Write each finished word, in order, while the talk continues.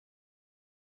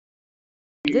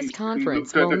This we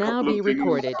conference looked at will a now couple of be things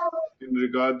recorded. in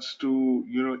regards to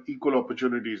equal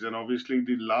opportunities, and obviously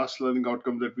the last learning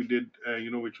outcome that we did,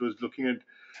 which was looking at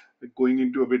going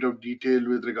into a bit of detail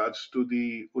with regards to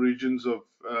the origins of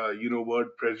word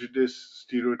prejudice,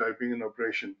 stereotyping, and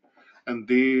oppression, and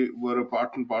they were a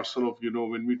part and parcel of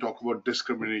when we talk about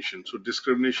discrimination. So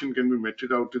discrimination can be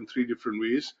meted out in three different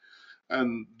ways,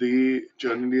 and they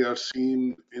generally are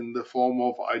seen in the form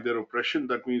of either oppression.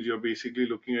 That means you're basically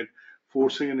looking at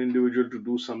forcing an individual to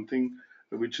do something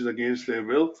which is against their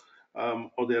will,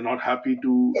 or they're not happy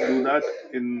to do that.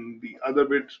 In the other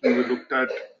bit, we were looked at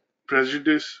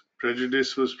prejudice.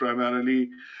 Prejudice was primarily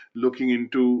looking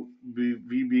into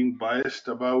we being biased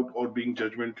about or being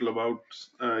judgmental about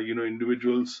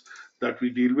individuals that we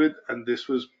deal with, and this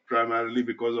was primarily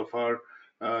because of our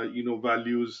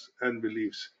values and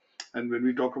beliefs. And when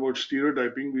we talk about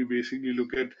stereotyping, we basically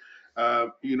look at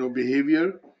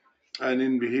behavior. And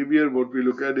in behavior, what we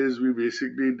look at is we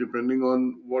basically, depending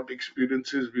on what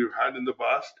experiences we've had in the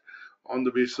past, on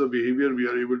the basis of behavior, we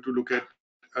are able to look at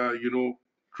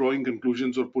drawing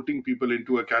conclusions or putting people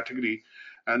into a category,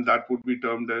 and that would be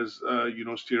termed as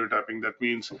stereotyping. That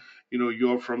means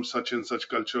you're from such and such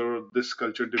culture, or this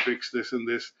culture depicts this and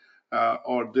this,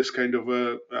 or this kind of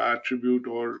a attribute,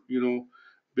 or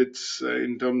bits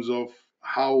in terms of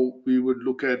how we would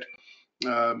look at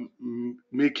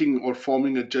making or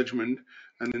forming a judgment.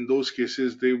 And in those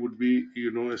cases they would be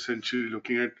essentially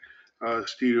looking at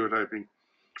stereotyping.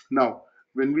 Now,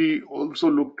 when we also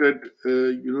looked at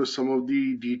some of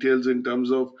the details in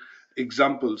terms of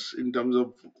examples, in terms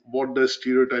of what does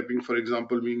stereotyping, for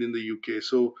example, mean in the UK.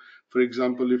 So, for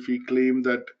example, if we claim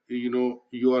that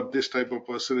you are this type of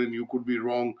person and you could be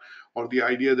wrong, or the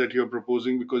idea that you're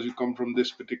proposing because you come from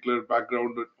this particular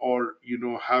background, or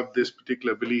have this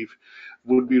particular belief,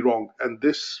 would be wrong. And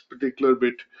this particular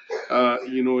bit,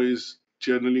 is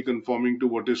generally conforming to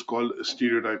what is called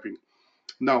stereotyping.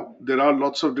 Now, there are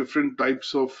lots of different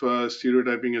types of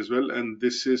stereotyping as well, and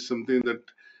this is something that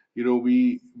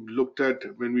we looked at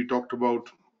when we talked about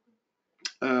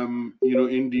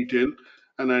in detail.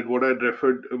 And what I'd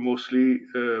referred mostly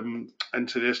and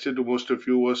suggested to most of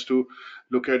you was to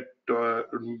look at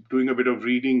doing a bit of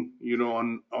reading,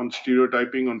 on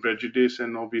stereotyping, on prejudice,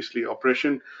 and obviously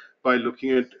oppression by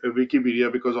looking at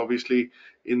Wikipedia, because obviously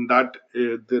in that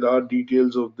there are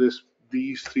details of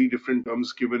these three different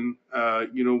terms given,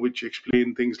 which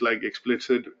explain things like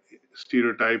explicit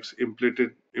stereotypes,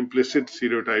 implicit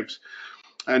stereotypes,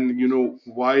 and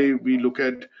why we look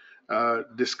at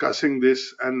discussing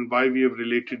this, and why we have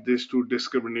related this to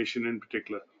discrimination in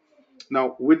particular.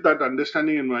 Now, with that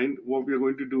understanding in mind, what we are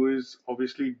going to do is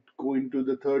obviously go into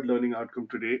the third learning outcome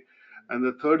today. And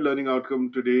the third learning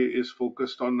outcome today is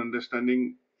focused on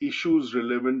understanding issues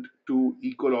relevant to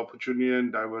equal opportunity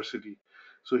and diversity.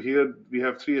 So here we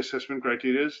have three assessment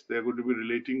criteria. They're going to be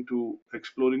relating to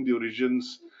exploring the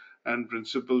origins and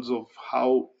principles of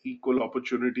how equal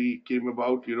opportunity came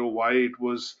about, why it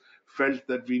was felt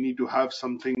that we need to have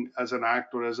something as an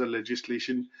act or as a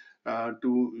legislation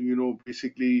to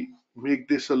basically make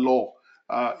this a law,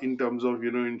 in terms of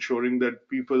ensuring that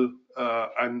people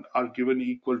and are given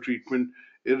equal treatment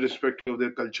irrespective of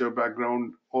their culture,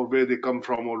 background, or where they come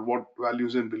from, or what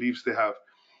values and beliefs they have.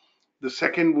 The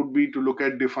second would be to look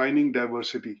at defining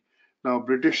diversity. Now,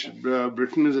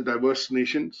 Britain is a diverse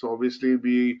nation, so obviously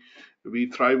we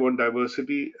thrive on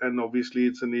diversity, and obviously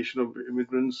it's a nation of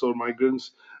immigrants or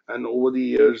migrants. And over the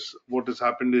years, what has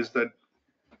happened is that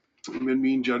when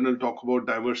we in general talk about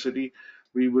diversity,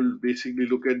 we will basically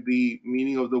look at the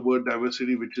meaning of the word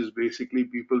diversity, which is basically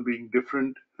people being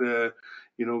different.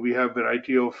 We have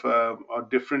variety of or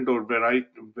different or variety.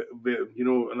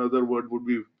 Another word would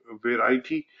be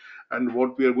variety. And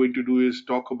what we are going to do is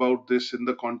talk about this in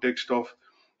the context of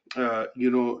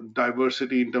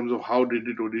diversity in terms of how did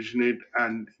it originate,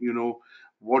 and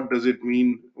what does it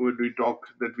mean when we talk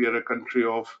that we are a country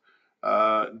of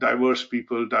diverse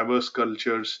people, diverse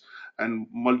cultures, and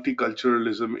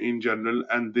multiculturalism in general.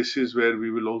 And this is where we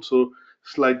will also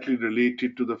slightly relate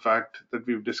it to the fact that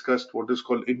we've discussed what is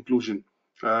called inclusion.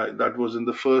 That was in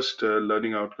the first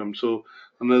learning outcome. So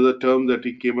another term that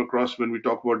we came across when we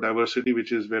talk about diversity,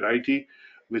 which is variety,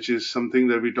 which is something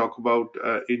that we talk about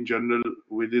in general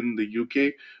within the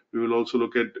UK. We will also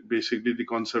look at basically the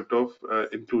concept of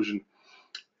inclusion.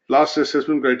 Last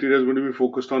assessment criteria is going to be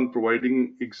focused on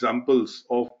providing examples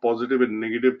of positive and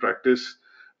negative practice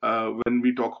when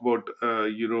we talk about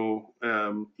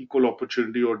equal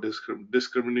opportunity or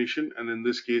discrimination. And in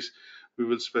this case, we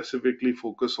will specifically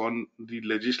focus on the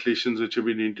legislations which have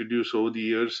been introduced over the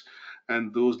years,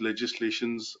 and those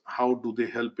legislations, how do they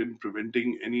help in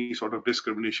preventing any sort of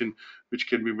discrimination which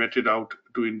can be meted out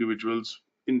to individuals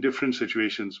in different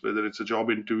situations, whether it's a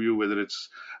job interview, whether it's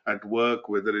at work,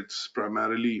 whether it's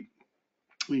primarily,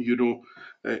 you know,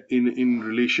 in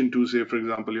relation to, say, for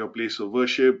example, your place of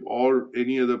worship or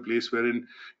any other place wherein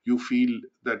you feel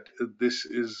that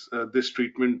this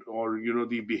treatment, or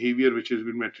the behavior which has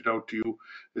been meted out to you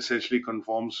essentially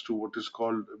conforms to what is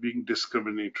called being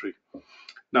discriminatory.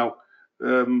 Now,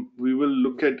 we will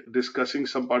look at discussing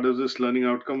some part of this learning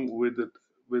outcome with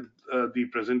the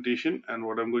presentation, and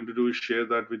what I'm going to do is share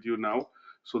that with you now,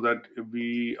 so that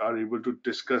we are able to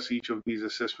discuss each of these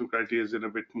assessment criteria in a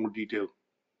bit more detail.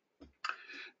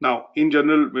 Now, in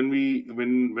general,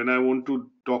 when I want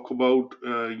to talk about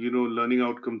learning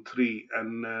outcome 3,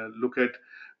 and look at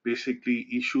basically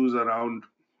issues around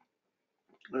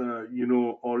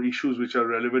or issues which are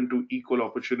relevant to equal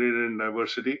opportunity and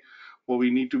diversity, what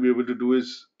we need to be able to do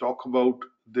is talk about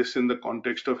this in the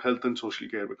context of health and social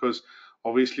care, because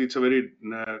obviously it's a very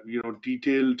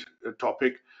detailed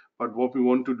topic. But what we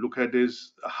want to look at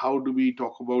is how do we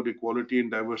talk about equality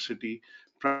and diversity,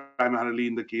 primarily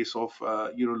in the case of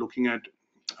looking at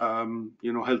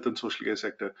health and social care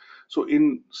sector. So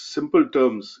in simple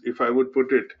terms, if I would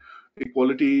put it,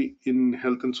 equality in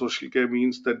health and social care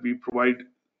means that we provide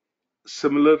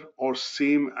similar or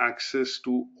same access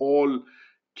to all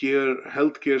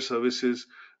healthcare services,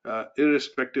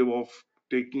 irrespective of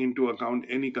taking into account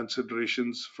any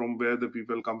considerations from where the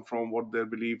people come from, what their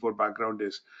belief or background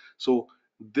is. So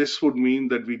this would mean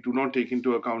that we do not take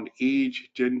into account age,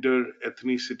 gender,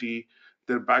 ethnicity,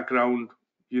 their background,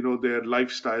 their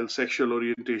lifestyle, sexual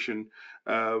orientation.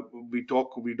 We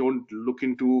don't look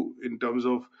into in terms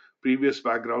of previous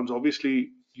backgrounds.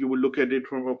 Obviously, you will look at it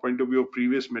from a point of view of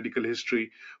previous medical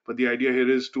history, but the idea here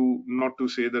is to not to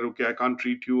say that, okay, I can't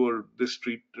treat you, or this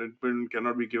treatment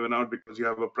cannot be given out because you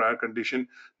have a prior condition.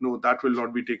 No, that will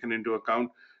not be taken into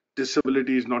account.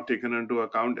 Disability is not taken into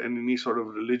account, and any sort of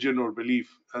religion or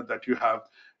belief that you have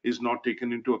is not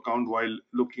taken into account while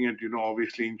looking at,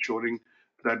 obviously ensuring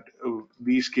that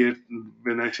these care,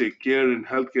 when I say care and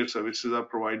healthcare services, are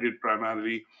provided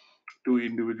primarily to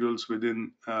individuals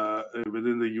within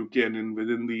the UK and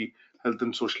within the health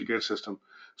and social care system.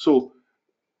 So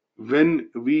when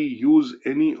we use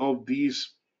any of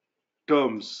these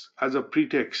terms as a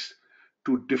pretext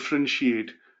to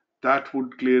differentiate, that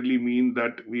would clearly mean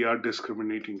that we are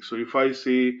discriminating. So if I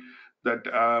say that,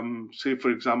 say for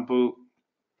example,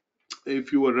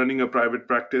 if you were running a private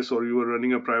practice or you were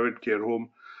running a private care home,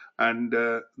 and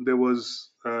there was,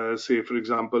 say for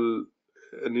example,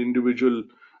 an individual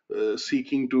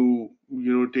seeking to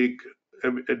take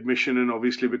admission and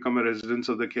obviously become a resident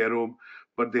of the care home,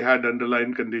 but they had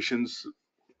underlying conditions,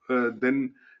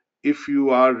 then if you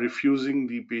are refusing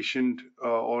the patient,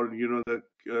 or the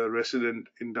resident,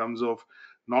 in terms of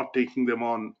not taking them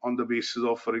on the basis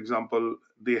of, for example,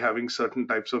 they having certain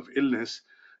types of illness,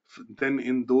 then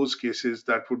in those cases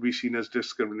that would be seen as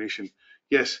discrimination.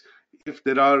 Yes, if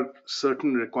there are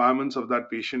certain requirements of that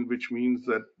patient, which means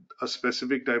that a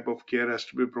specific type of care has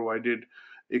to be provided,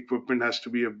 equipment has to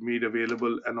be made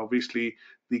available, and obviously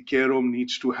the care home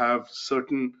needs to have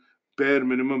certain bare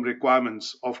minimum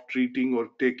requirements of treating or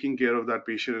taking care of that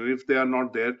patient, and if they are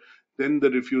not there, then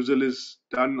the refusal is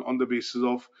done on the basis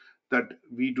of that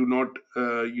we do not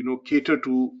cater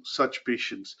to such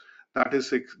patients. That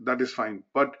is fine.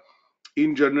 But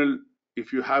in general,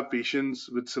 if you have patients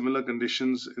with similar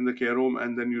conditions in the care home,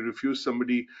 and then you refuse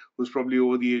somebody who's probably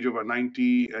over the age of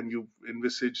 90, and you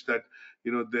envisage that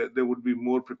there would be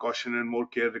more precaution and more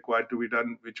care required to be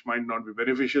done, which might not be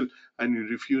beneficial, and you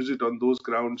refuse it on those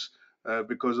grounds,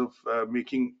 because of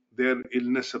making their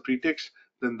illness a pretext,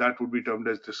 then that would be termed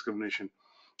as discrimination.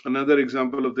 Another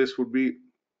example of this would be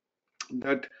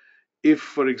that if,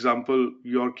 for example,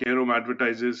 your care home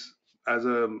advertises as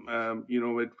a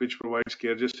which provides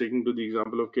care, just taking to the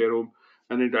example of care home,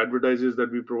 and it advertises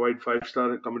that we provide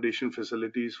 5-star accommodation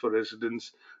facilities for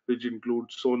residents, which include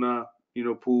sauna,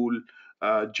 pool,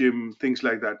 gym, things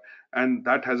like that, and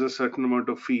that has a certain amount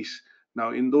of fees.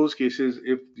 Now in those cases,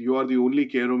 if you are the only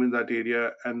care home in that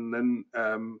area, and then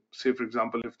say for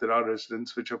example, if there are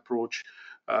residents which approach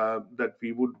that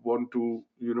we would want to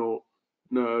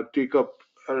take up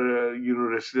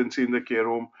residency in the care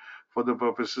home for the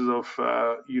purposes of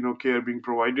care being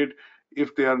provided,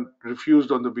 if they are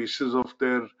refused on the basis of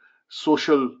their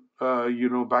social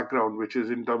background, which is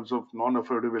in terms of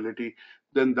non-affordability,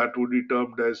 then that would be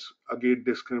termed as again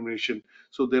discrimination.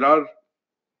 So there are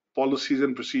policies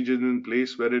and procedures in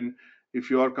place wherein, if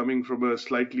you are coming from a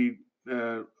slightly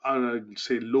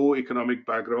say low economic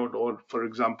background, or for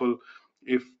example,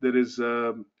 if there is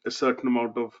a certain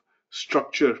amount of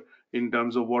structure in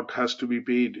terms of what has to be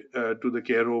paid to the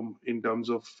care home in terms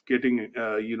of getting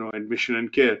admission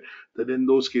and care, that in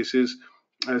those cases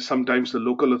sometimes the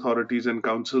local authorities and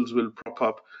councils will prop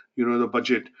up the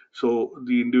budget, so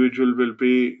the individual will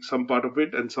pay some part of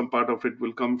it and some part of it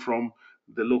will come from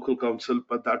the local council,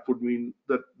 but that would mean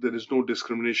that there is no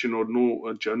discrimination or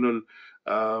no general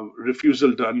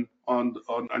refusal done on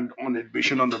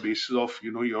admission on the basis of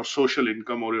your social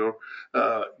income or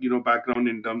your background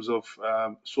in terms of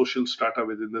social strata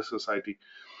within the society.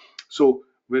 So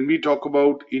when we talk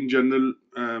about in general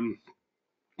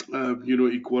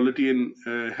equality in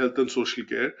health and social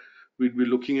care, we'd be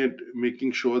looking at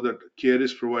making sure that care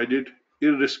is provided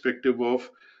irrespective of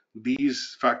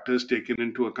these factors taken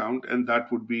into account, and that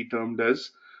would be termed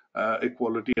as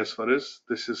equality as far as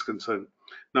this is concerned.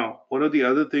 Now, one of the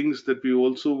other things that we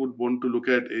also would want to look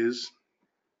at is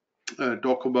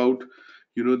talk about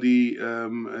the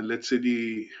let's say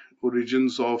the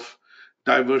origins of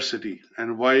diversity,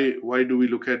 and why do we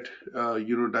look at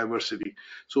diversity.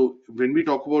 So when we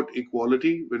talk about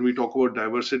equality, when we talk about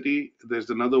diversity, there's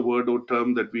another word or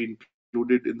term that we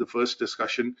included in the first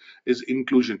discussion, is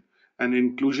inclusion. And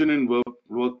inclusion in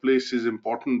workplace is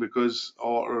important because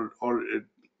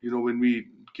when we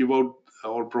give out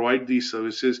or provide these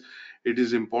services, it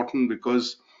is important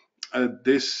because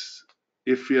this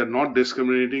if we are not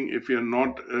discriminating, if we are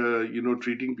not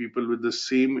treating people with the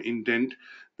same intent,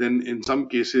 then in some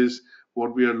cases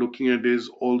what we are looking at is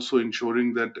also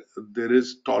ensuring that there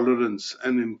is tolerance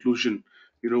and inclusion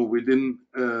within,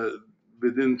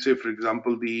 say for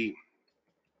example, the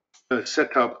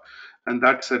setup. And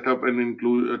that setup and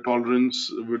include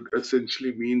tolerance would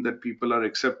essentially mean that people are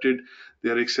accepted. They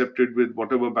are accepted with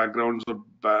whatever backgrounds or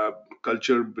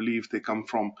culture belief they come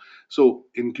from. So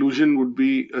inclusion would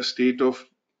be a state of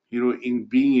in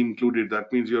being included.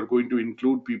 That means you're going to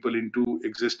include people into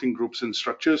existing groups and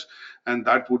structures, and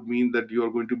that would mean that you are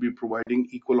going to be providing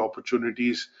equal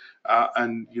opportunities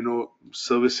and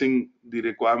servicing the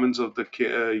requirements of the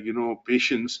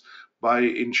patients by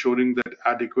ensuring that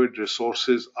adequate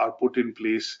resources are put in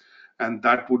place. And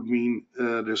that would mean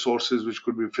resources which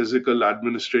could be physical,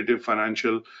 administrative,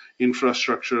 financial,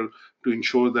 infrastructure, to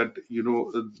ensure that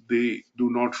they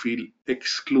do not feel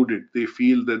excluded. They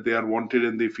feel that they are wanted,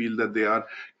 and they feel that they are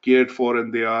cared for,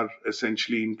 and they are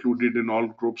essentially included in all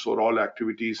groups or all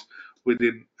activities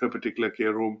within a particular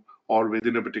care home or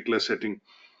within a particular setting.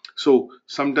 So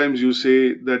sometimes you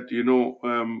say that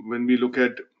when we look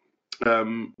at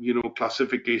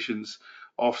classifications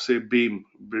of, say, BAME,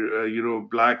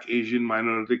 Black, Asian,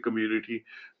 Minority Community.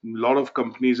 A lot of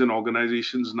companies and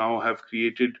organizations now have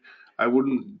created, I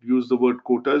wouldn't use the word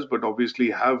quotas, but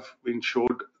obviously have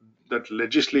ensured that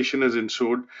legislation has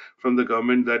ensured from the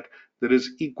government that there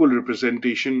is equal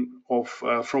representation of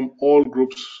from all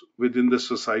groups within the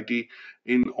society,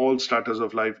 in all stratas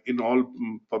of life, in all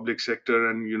public sector,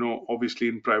 and obviously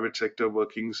in private sector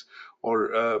workings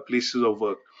or places of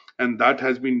work. And that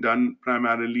has been done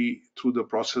primarily through the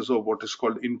process of what is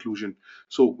called inclusion.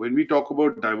 So when we talk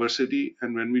about diversity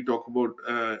and when we talk about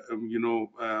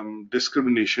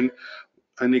discrimination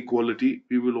and equality,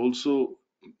 we will also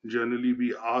generally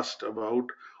be asked about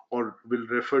or will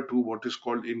refer to what is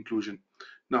called inclusion.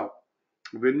 Now,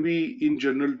 when we in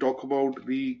general talk about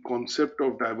the concept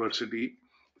of diversity,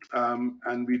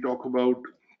 and we talk about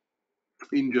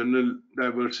in general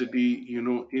diversity,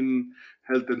 in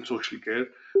health and social care,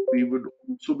 we would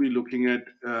also be looking at,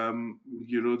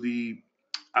 the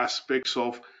aspects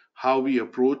of how we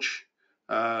approach,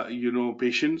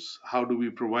 patients. How do we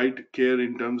provide care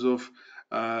in terms of,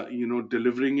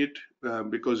 delivering it?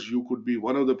 Because you could be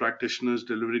one of the practitioners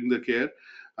delivering the care.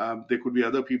 There could be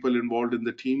other people involved in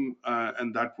the team,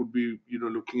 and that would be,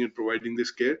 looking at providing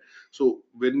this care. So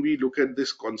when we look at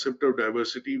this concept of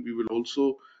diversity, we will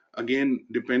also again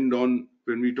depend on,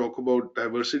 when we talk about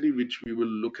diversity, which we will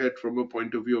look at from a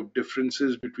point of view of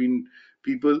differences between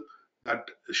people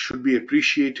that should be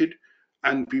appreciated,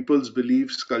 and people's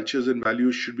beliefs, cultures, and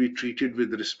values should be treated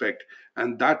with respect.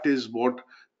 And that is what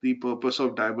the purpose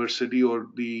of diversity, or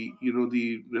the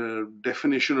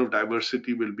definition of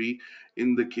diversity will be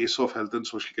in the case of health and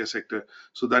social care sector.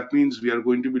 So that means we are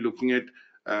going to be looking at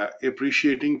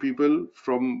appreciating people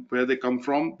from where they come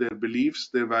from, their beliefs,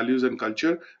 their values, and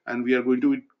culture, and we are going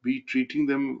to be treating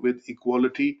them with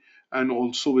equality and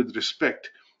also with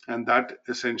respect. And that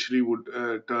essentially would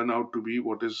turn out to be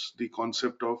what is the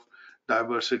concept of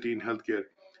diversity in healthcare.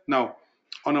 Now,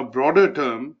 on a broader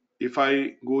term, if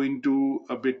I go into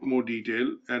a bit more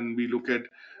detail and we look at,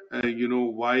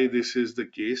 why this is the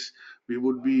case, we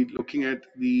would be looking at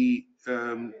the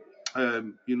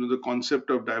the concept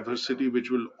of diversity, which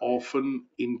will often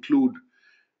include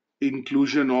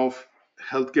inclusion of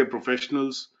healthcare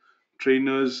professionals,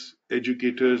 trainers,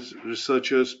 educators,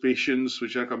 researchers, patients,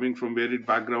 which are coming from varied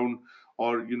background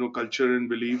or culture and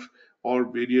belief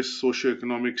or various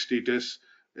socio-economic status,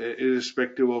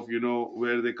 irrespective of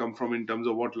where they come from in terms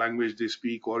of what language they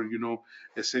speak or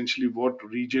essentially what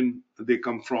region they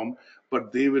come from,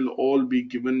 but they will all be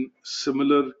given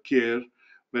similar care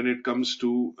when it comes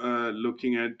to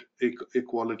looking at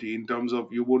equality in terms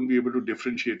of you won't be able to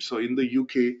differentiate. So in the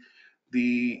UK,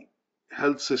 the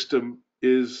health system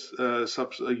is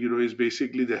is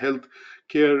basically the health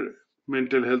care,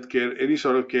 mental health care, any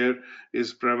sort of care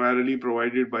is primarily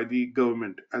provided by the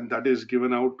government, and that is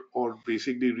given out or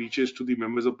basically reaches to the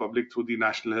members of public through the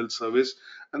National Health Service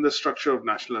and the structure of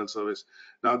National Health Service.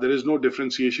 Now there is no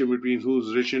differentiation between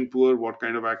who's rich and poor, what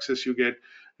kind of access you get.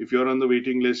 If you're on the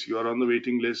waiting list, you're on the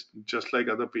waiting list just like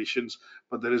other patients,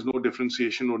 but there is no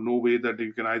differentiation or no way that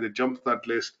you can either jump that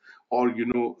list or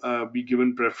be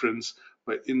given preference.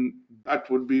 But in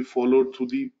that would be followed through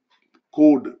the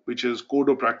code, which is code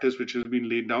of practice, which has been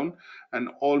laid down, and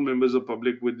all members of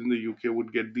public within the UK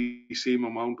would get the same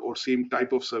amount or same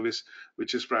type of service,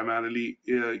 which is primarily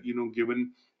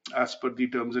given as per the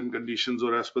terms and conditions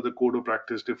or as per the code of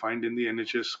practice defined in the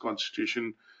NHS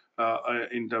Constitution,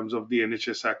 in terms of the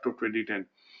NHS Act of 2010.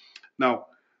 Now,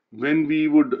 when we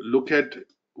would look at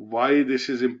why this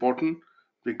is important,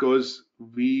 because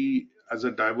we, as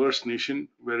a diverse nation,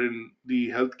 wherein the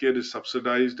healthcare is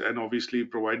subsidized and obviously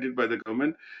provided by the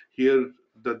government, here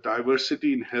the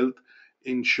diversity in health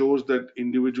ensures that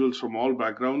individuals from all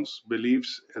backgrounds,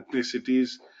 beliefs,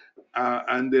 ethnicities,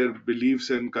 and their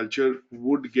beliefs and culture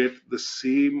would get the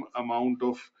same amount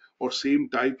of or same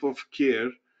type of care,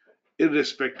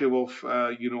 irrespective of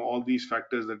all these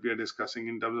factors that we are discussing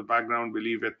in terms of background,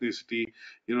 belief, ethnicity,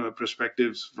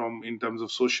 perspectives from in terms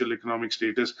of social economic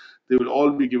status. They will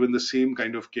all be given the same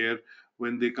kind of care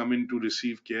when they come in to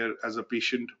receive care as a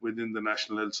patient within the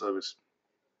National Health Service.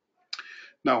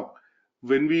 Now,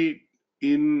 when we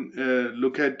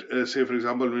look at, say, for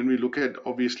example, when we look at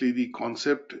obviously the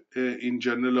concept in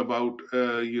general about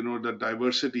the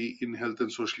diversity in health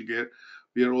and social care,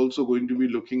 we are also going to be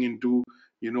looking into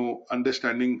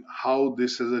understanding how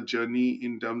this as a journey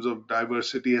in terms of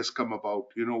diversity has come about.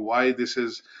 Why this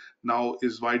is now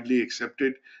is widely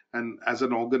accepted, and as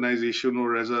an organization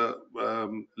or as a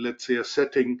let's say a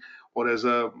setting or as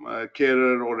a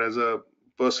carer or as a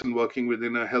person working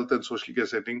within a health and social care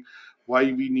setting,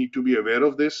 why we need to be aware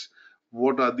of this,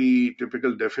 what are the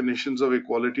typical definitions of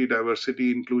equality,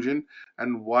 diversity, inclusion,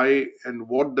 and why and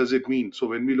what does it mean. So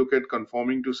when we look at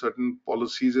conforming to certain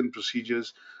policies and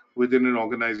procedures within an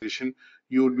organization,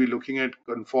 you would be looking at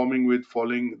conforming with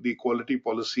following the equality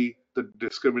policy, the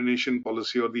discrimination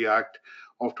policy or the Act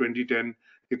of 2010,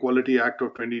 Equality Act of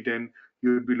 2010.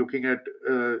 You would be looking at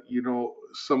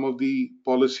some of the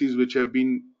policies which have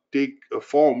been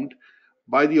formed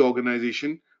by the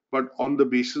organization, but on the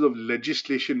basis of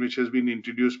legislation which has been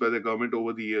introduced by the government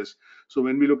over the years. So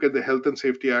when we look at the Health and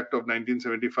Safety Act of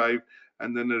 1975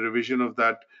 and then a revision of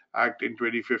that act in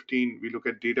 2015, we look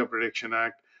at Data Protection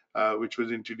Act, which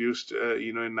was introduced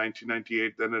in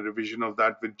 1998, then a revision of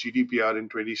that with GDPR in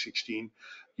 2016.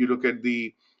 You look at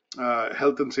the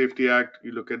Health and Safety Act,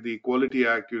 you look at the Equality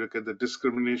Act, you look at the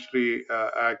Discriminatory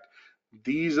Act.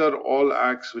 These are all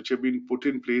acts which have been put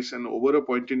in place, and over a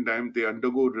point in time, they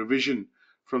undergo revision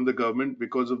from the government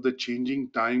because of the changing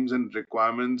times and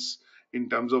requirements in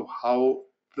terms of how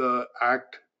the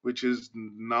act, which is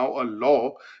now a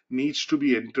law, needs to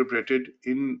be interpreted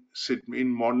in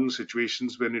modern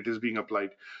situations when it is being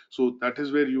applied. So that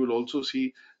is where you will also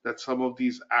see that some of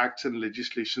these acts and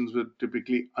legislations will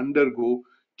typically undergo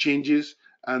changes,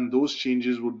 and those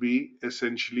changes would be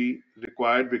essentially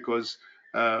required because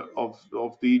of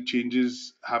the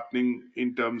changes happening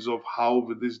in terms of how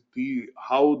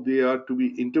they are to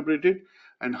be interpreted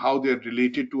and how they are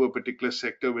related to a particular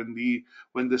sector when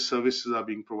the services are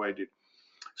being provided.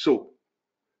 So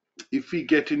if we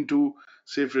get into,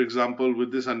 say, for example,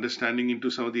 with this understanding into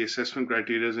some of the assessment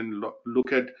criteria and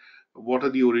look at what are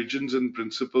the origins and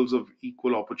principles of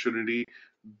equal opportunity,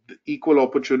 the equal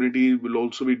opportunity will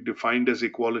also be defined as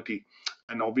equality.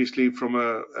 And obviously, from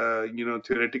a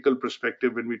theoretical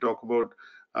perspective, when we talk about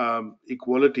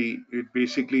equality, it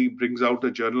basically brings out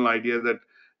a general idea that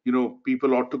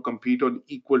people ought to compete on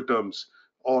equal terms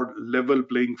or level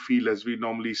playing field, as we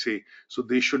normally say. So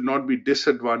they should not be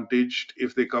disadvantaged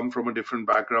if they come from a different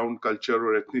background, culture,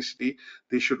 or ethnicity.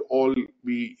 They should all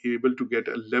be able to get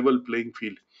a level playing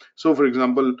field. So, for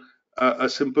example, a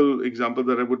simple example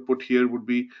that I would put here would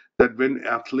be that when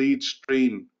athletes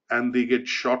train and they get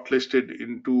shortlisted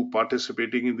into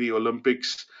participating in the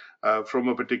Olympics from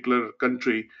a particular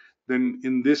country, then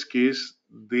in this case,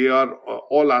 they are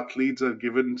all athletes are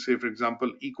given, say, for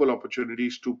example, equal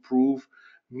opportunities to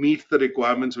meet the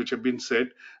requirements which have been set.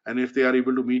 And if they are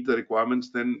able to meet the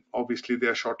requirements, then obviously they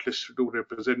are shortlisted to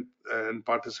represent and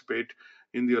participate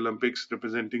in the Olympics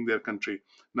representing their country.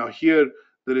 Now, here,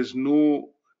 there is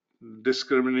no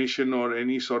discrimination or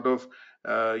any sort of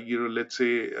let's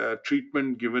say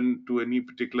treatment given to any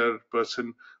particular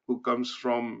person who comes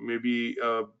from maybe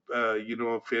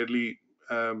fairly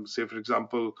say for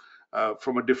example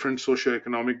from a different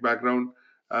socio-economic background.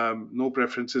 No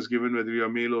preferences given whether you are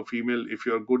male or female. If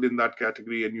you are good in that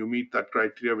category and you meet that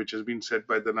criteria which has been set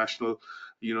by the national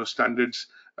standards,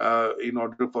 in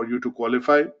order for you to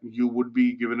qualify, you would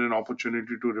be given an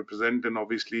opportunity to represent and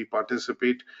obviously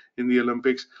participate in the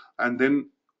Olympics. And then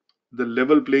the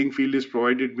level playing field is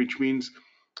provided, which means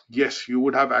yes, you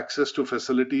would have access to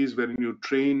facilities wherein you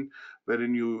train,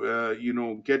 wherein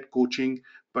you get coaching.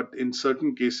 But in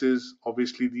certain cases,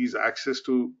 obviously, these access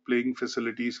to playing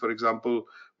facilities, for example,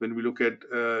 when we look at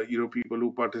people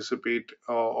who participate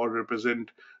or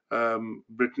represent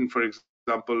Britain, for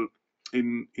example,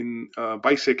 in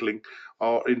bicycling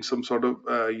or in some sort of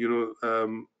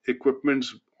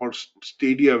equipments or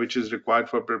stadia which is required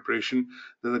for preparation,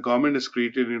 then the government has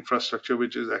created infrastructure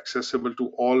which is accessible to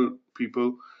all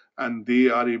people, and they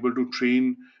are able to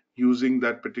train using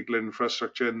that particular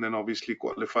infrastructure and then obviously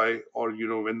qualify, or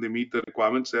when they meet the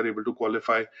requirements, they're able to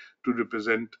qualify to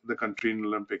represent the country in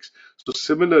Olympics. So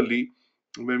similarly,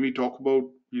 when we talk about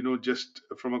just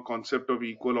from a concept of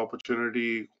equal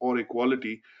opportunity or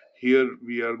equality, here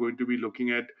we are going to be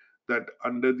looking at that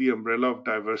under the umbrella of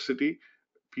diversity,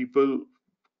 people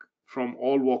from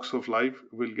all walks of life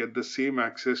will get the same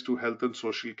access to health and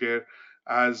social care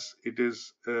as it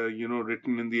is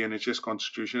written in the NHS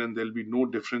constitution, and there'll be no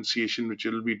differentiation which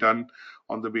will be done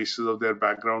on the basis of their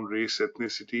background, race,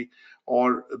 ethnicity,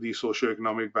 or the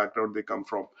socio-economic background they come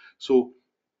from. So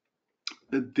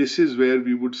this is where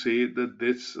we would say that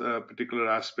this particular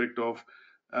aspect of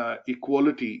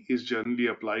equality is generally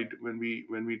applied when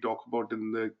we talk about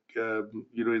in the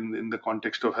in the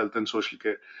context of health and social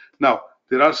care. Now,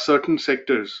 there are certain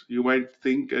sectors you might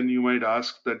think and you might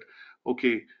ask that,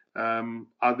 okay,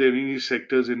 are there any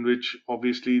sectors in which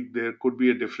obviously there could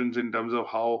be a difference in terms of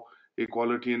how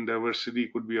equality and diversity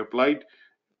could be applied?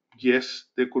 Yes,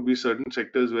 there could be certain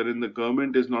sectors wherein the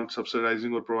government is not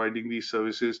subsidizing or providing these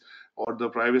services, or the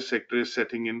private sector is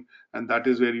setting in, and that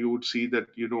is where you would see that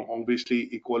obviously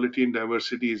equality and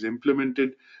diversity is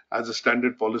implemented as a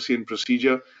standard policy and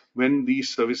procedure when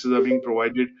these services are being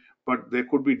provided. But there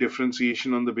could be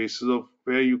differentiation on the basis of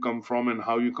where you come from and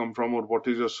how you come from, or what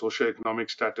is your socio-economic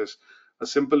status. A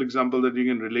simple example that you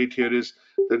can relate here is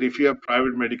that if you have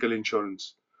private medical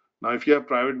insurance, now if you have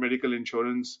private medical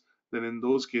insurance, then in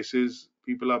those cases,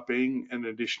 people are paying an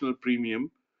additional premium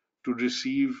to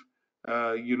receive,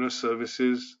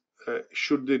 services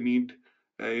should they need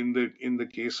in the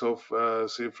case of,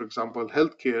 say, for example,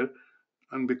 healthcare,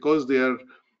 and because they are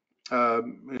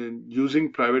using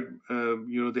private,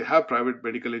 they have private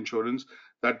medical insurance.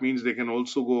 That means they can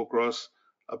also go across,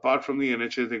 apart from the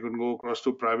NHS, they can go across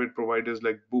to private providers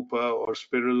like Bupa or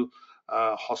Spiral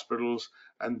hospitals,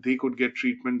 and they could get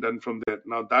treatment done from there.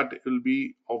 Now, that will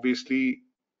be obviously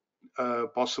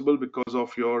possible because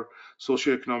of your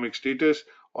socioeconomic status,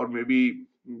 or maybe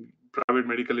private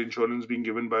medical insurance being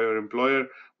given by your employer.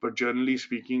 But generally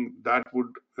speaking, that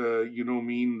would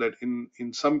mean that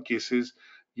in some cases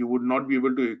you would not be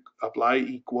able to apply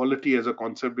equality as a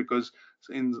concept, because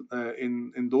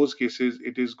in those cases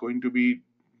it is going to be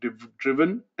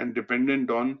driven and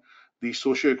dependent on the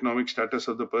socioeconomic status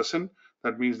of the person.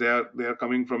 That means they are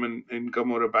coming from an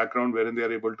income or a background wherein they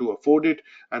are able to afford it,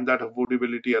 and that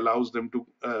affordability allows them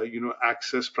to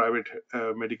access private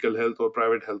medical health or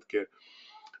private healthcare.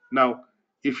 Now,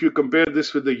 if you compare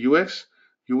this with the US,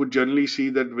 you would generally see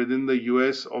that within the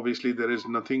US, obviously there is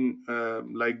nothing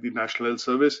like the National Health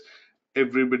Service.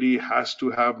 Everybody has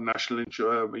to have national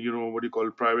what you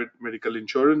call private medical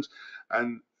insurance.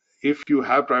 And if you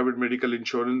have private medical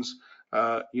insurance,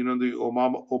 the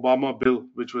Obama bill,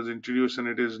 which was introduced, and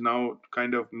it is now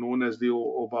kind of known as the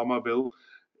Obama bill,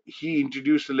 he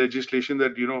introduced a legislation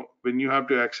that when you have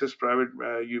to access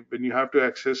when you have to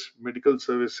access medical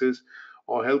services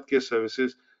or healthcare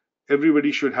services,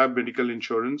 everybody should have medical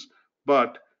insurance.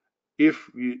 But if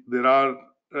there are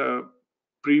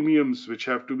premiums which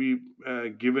have to be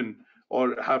given,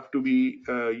 or have to be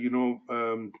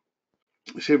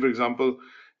say for example,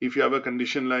 If you have a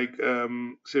condition like,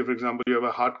 say, for example, you have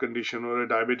a heart condition or a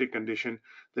diabetic condition,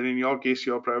 then in your case,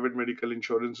 your private medical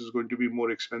insurance is going to be more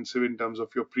expensive in terms of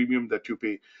your premium that you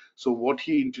pay. So what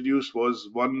he introduced was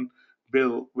one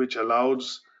bill which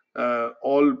allows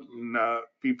all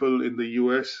people in the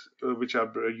US, which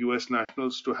are US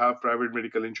nationals, to have private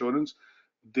medical insurance.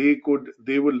 They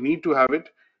will need to have it.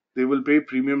 They will pay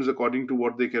premiums according to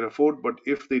what they can afford, but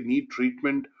if they need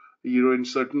treatment, in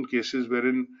certain cases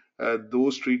wherein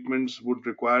those treatments would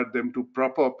require them to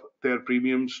prop up their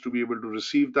premiums to be able to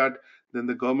receive that, then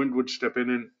the government would step in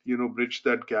and bridge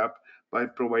that gap by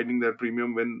providing that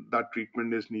premium when that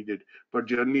treatment is needed. But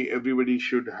generally, everybody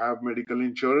should have medical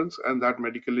insurance, and that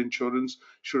medical insurance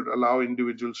should allow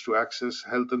individuals to access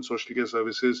health and social care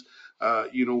services,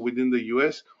 within the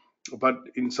US. But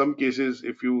in some cases,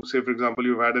 if you say, for example,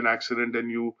 you've had an accident and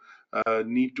you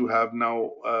need to have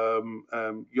now,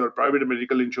 your private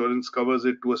medical insurance covers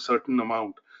it to a certain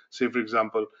amount, say, for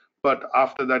example. But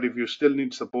after that, if you still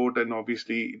need support and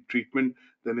obviously treatment,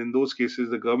 then in those cases,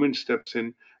 the government steps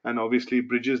in and obviously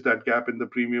bridges that gap in the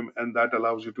premium, and that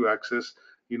allows you to access,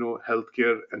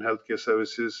 healthcare and healthcare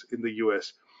services in the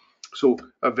US. So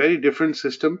a very different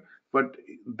system, but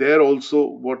there also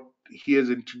what he has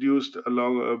introduced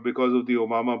along, because of the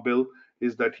Obama bill,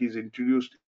 is that he's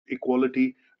introduced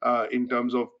equality in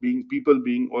terms of being people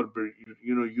being, or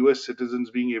US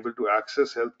citizens being able to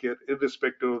access healthcare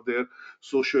irrespective of their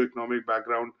socio-economic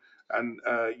background and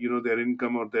their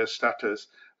income or their status.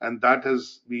 And that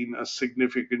has been a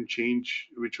significant change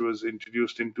which was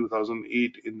introduced in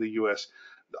 2008 in the US.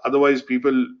 Otherwise,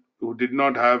 people who did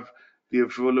not have the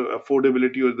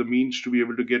affordability or the means to be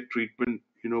able to get treatment,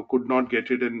 could not get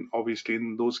it. And obviously,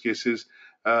 in those cases,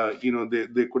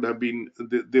 they could have been,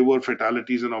 there were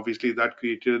fatalities, and obviously that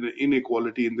created an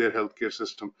inequality in their healthcare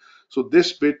system. So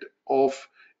this bit of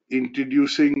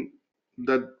introducing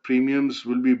that premiums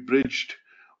will be bridged,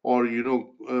 or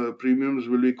premiums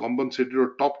will be compensated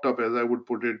or topped up, as I would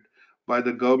put it, by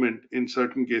the government in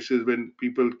certain cases when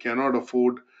people cannot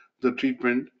afford the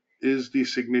treatment, is the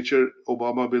signature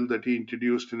Obama bill that he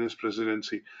introduced in his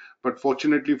presidency. But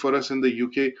fortunately for us in the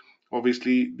UK,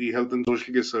 obviously the health and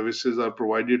social care services are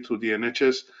provided through the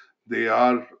NHS. They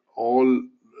are all,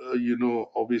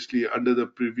 obviously under the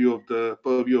purview of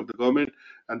the government,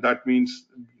 and that means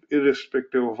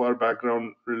irrespective of our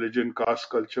background, religion,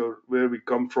 caste, culture, where we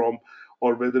come from,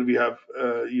 or whether we have,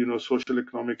 social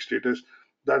economic status,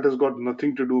 that has got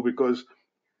nothing to do, because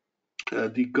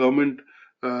the government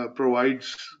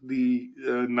provides the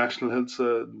national health,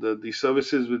 the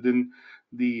services within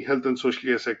the health and social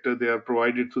care sector. They are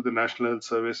provided through the National Health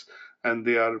Service, and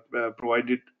they are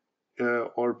provided,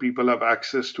 or people have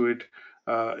access to it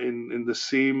in the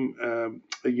same,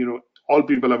 all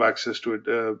people have access to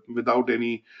it without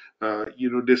any,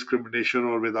 discrimination,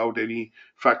 or without any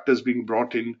factors being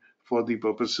brought in for the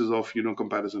purposes of,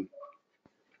 comparison.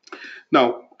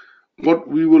 Now, what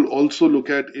we will also look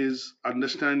at is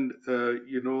understand,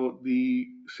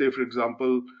 say, for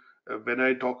example, when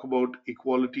I talk about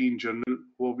equality in general,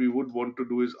 what we would want to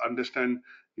do is understand,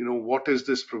 what is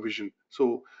this provision.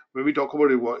 So when we talk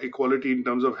about equality in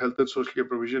terms of health and social care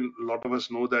provision, a lot of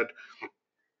us know that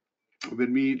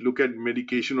when we look at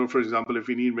medication, or for example, if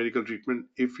we need medical treatment,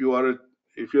 if you're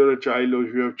a child, or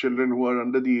if you have children who are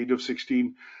under the age of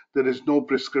 16, there is no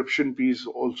prescription fees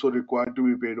also required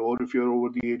to be paid. Or if you're over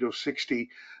the age of 60,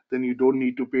 then you don't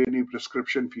need to pay any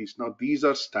prescription fees. Now these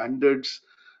are standards,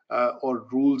 or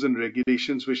rules and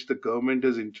regulations which the government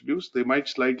has introduced. They might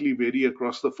slightly vary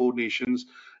across the four nations: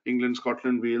 England,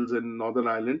 Scotland, Wales, and Northern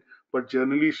Ireland. But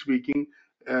generally speaking,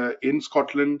 in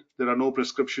Scotland, there are no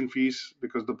prescription fees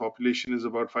because the population is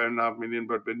about 5.5 million.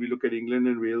 But when we look at England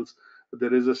and Wales,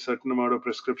 there is a certain amount of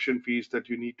prescription fees that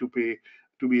you need to pay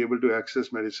to be able to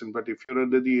access medicine. But if you're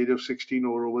under the age of 16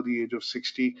 or over the age of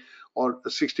 60 or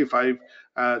 65,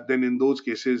 then in those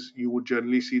cases, you would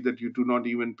generally see that you do not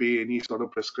even pay any sort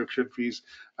of prescription fees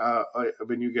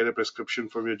when you get a prescription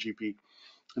from your GP.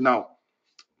 Now,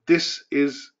 this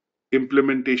is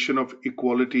implementation of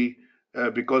equality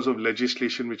because of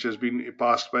legislation which has been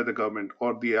passed by the government,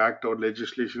 or the act or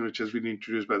legislation which has been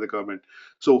introduced by the government.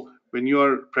 So when you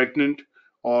are pregnant,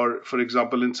 or for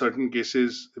example, in certain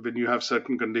cases, when you have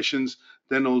certain conditions,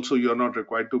 then also you're not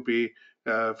required to pay,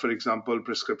 for example,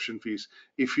 prescription fees.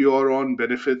 If you are on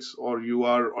benefits, or you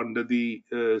are under the,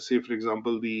 say, for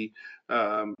example, the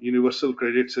universal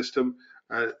credit system,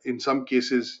 in some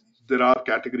cases, there are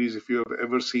categories. If you have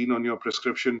ever seen on your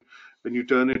prescription, when you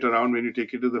turn it around, when you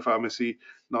take it to the pharmacy,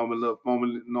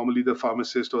 normally the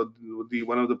pharmacist or the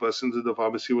one of the persons in the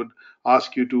pharmacy would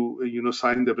ask you to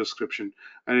sign the prescription.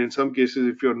 And in some cases,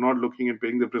 if you're not looking at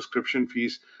paying the prescription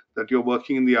fees, that you're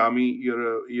working in the army,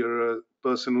 you're a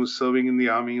person who's serving in the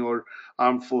army or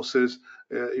armed forces,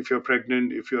 if you're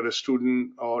pregnant, if you're a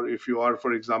student, or if you are,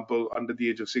 for example, under the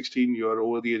age of 16, you are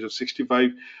over the age of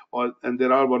 65, and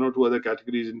there are one or two other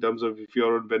categories in terms of if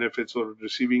you're on benefits or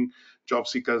receiving job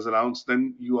seekers allowance,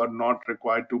 then you are not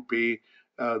required to pay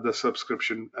the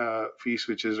subscription fees,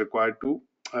 which is required to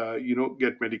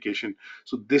get medication.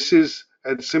 So this is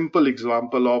a simple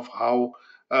example of how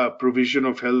provision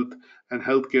of health and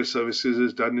healthcare services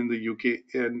is done in the UK,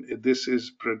 and this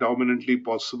is predominantly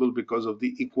possible because of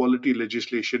the equality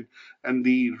legislation and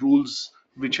the rules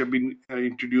which have been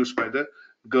introduced by the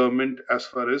government as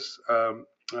far as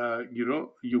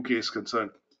UK is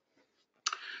concerned.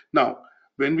 Now,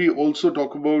 when we also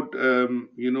talk about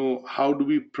how do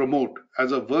we promote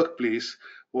as a workplace,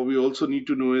 what we also need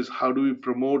to know is how do we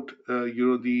promote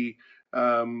the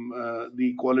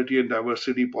equality and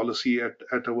diversity policy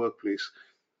at a workplace.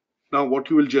 Now, what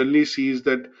you will generally see is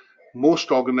that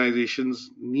most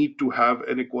organizations need to have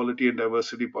an equality and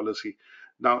diversity policy.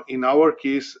 Now, in our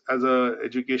case, as a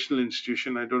educational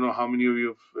institution, I don't know how many of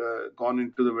you have gone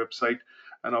into the website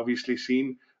and obviously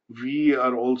seen. We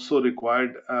are also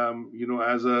required,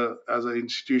 as an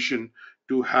institution,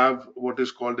 to have what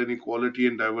is called an equality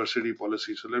and diversity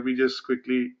policy. So let me just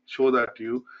quickly show that to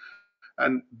you.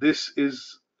 And this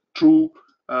is true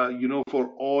for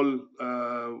all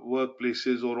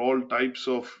workplaces or all types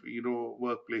of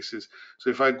workplaces. So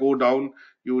if I go down,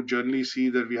 you would generally see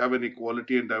that we have an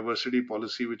equality and diversity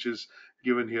policy which is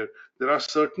given here. There are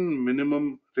certain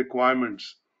minimum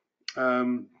requirements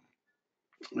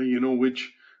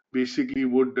which basically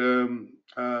would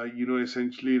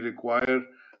essentially require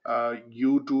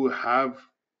you to have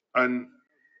an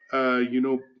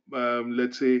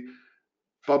let's say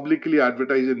publicly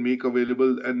advertise and make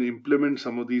available and implement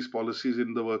some of these policies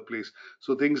in the workplace.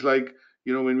 So things like,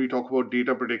 when we talk about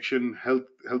data protection, health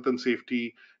and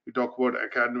safety, we talk about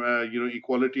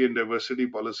equality and diversity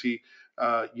policy,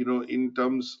 in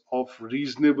terms of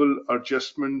reasonable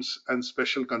adjustments and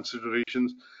special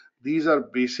considerations. These are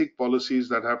basic policies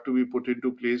that have to be put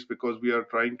into place because we are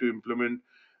trying to implement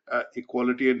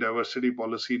equality and diversity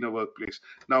policy in a workplace.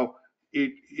 Now,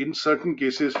 in certain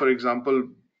cases, for example,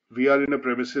 we are in a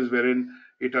premises wherein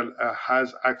it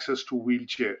has access to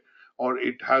wheelchair or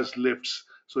it has lifts.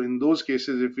 So in those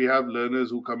cases, if we have learners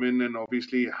who come in and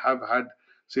obviously have had,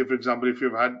 say for example, if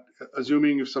you've had,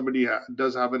 assuming if somebody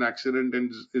does have an accident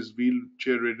and is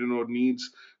wheelchair ridden or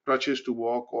needs crutches to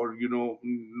walk or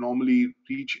normally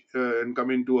reach and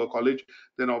come into a college,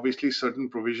 then obviously certain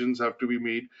provisions have to be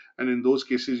made, and in those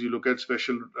cases you look at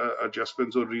special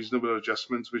adjustments or reasonable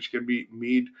adjustments which can be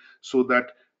made so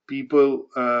that people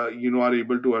are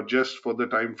able to adjust for the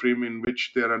time frame in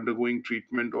which they are undergoing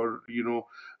treatment or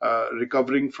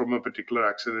recovering from a particular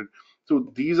accident.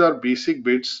 So these are basic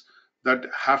bits that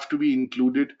have to be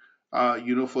included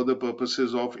for the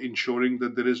purposes of ensuring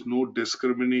that there is no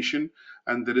discrimination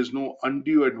and there is no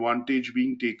undue advantage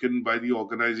being taken by the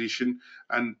organization,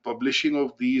 and publishing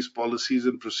of these policies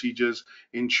and procedures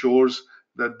ensures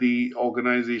that the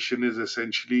organization is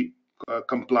essentially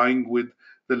complying with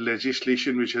the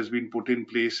legislation which has been put in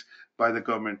place by the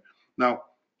government. Now,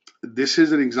 this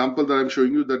is an example that I'm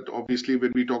showing you that obviously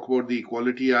when we talk about the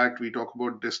Equality Act, we talk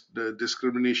about the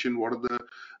discrimination, what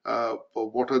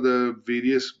are the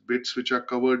various bits which are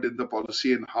covered in the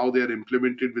policy and how they are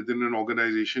implemented within an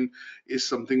organization is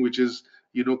something which is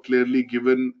clearly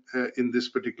given in this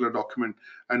particular document.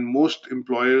 And most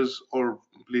employers or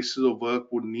places of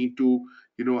work would need to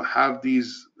have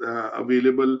these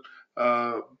available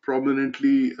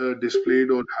prominently displayed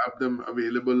or have them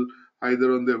available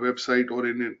either on their website or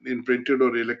in printed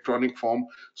or electronic form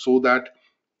so that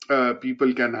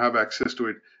people can have access to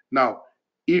it. Now,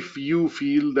 if you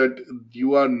feel that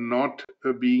you are not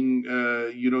being,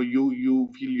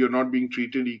 you feel you're not being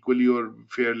treated equally or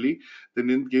fairly, then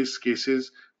in these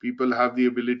cases, people have the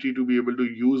ability to be able to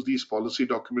use these policy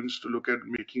documents to look at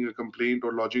making a complaint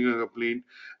or lodging a complaint,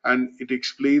 and it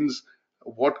explains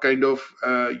what kind of,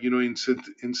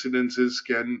 incidences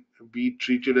can be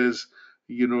treated as,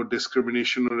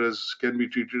 discrimination or as can be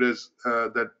treated as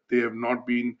that they have not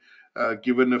been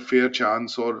given a fair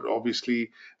chance, or obviously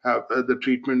have the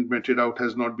treatment meted out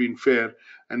has not been fair.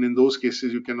 And in those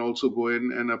cases, you can also go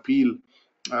in and appeal,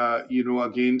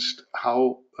 against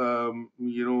how,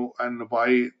 and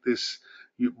why this,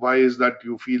 why is that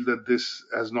you feel that this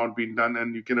has not been done,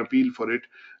 and you can appeal for it,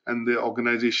 and the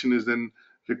organization is then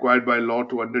required by law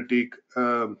to undertake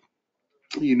an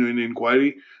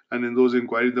inquiry, and in those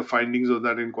inquiry the findings of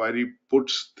that inquiry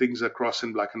puts things across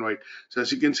in black and white. So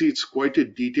as you can see, it's quite a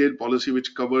detailed policy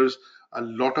which covers a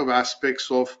lot of aspects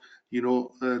of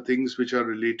things which are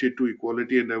related to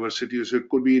equality and diversity. So it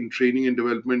could be in training and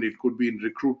development, it could be in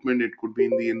recruitment, it could be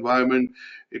in the environment,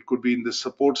 it could be in the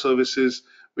support services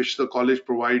which the college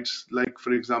provides. Like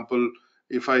for example,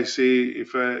 if I say,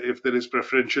 if there is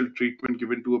preferential treatment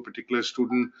given to a particular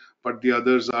student, but the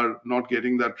others are not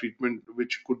getting that treatment,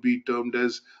 which could be termed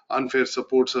as unfair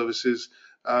support services.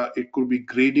 It could be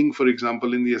grading, for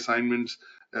example, in the assignments.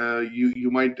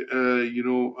 You might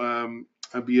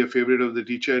be a favorite of the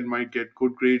teacher and might get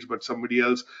good grades, but somebody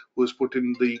else who has put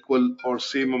in the equal or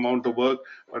same amount of work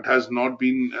but has not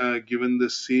been given the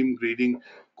same grading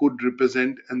could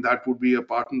represent, and that would be a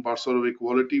part and parcel of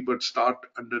equality, but start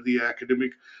under the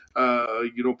academic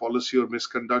policy or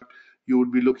misconduct. You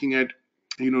would be looking at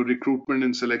recruitment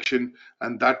and selection,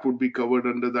 and that would be covered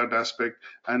under that aspect.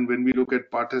 And when we look at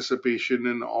participation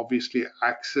and obviously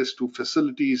access to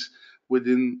facilities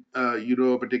within a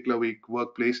particular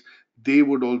workplace, they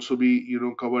would also be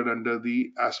covered under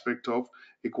the aspect of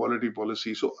equality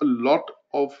policy. So a lot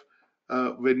of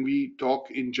when we talk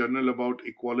in general about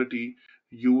equality,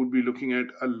 you would be looking at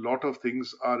a lot of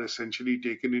things are essentially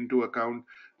taken into account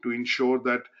to ensure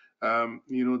that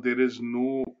there is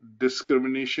no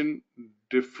discrimination,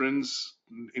 difference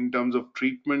in terms of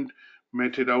treatment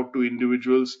meted out to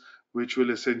individuals, which will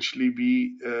essentially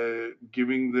be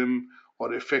giving them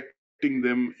or affecting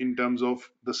them in terms of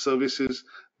the services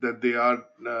that they are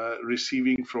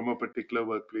receiving from a particular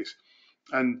workplace.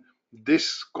 And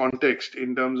this context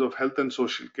in terms of health and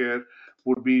social care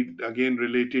would be again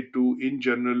related to, in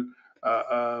general,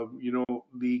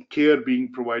 the care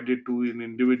being provided to an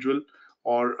individual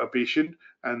or a patient,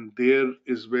 and there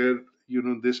is where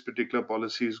this particular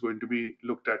policy is going to be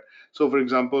looked at. So for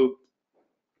example,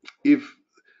 if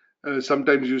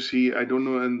sometimes you see, I don't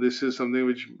know, and this is something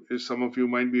which some of you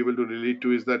might be able to relate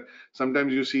to, is that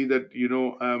sometimes you see that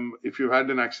if you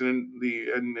had an accident,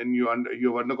 and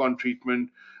you've undergone treatment,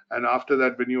 and after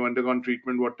that, when you undergone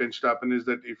treatment, what tends to happen is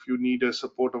that if you need a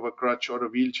support of a crutch or a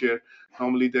wheelchair,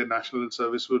 normally the national health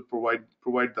service would provide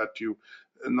that to you.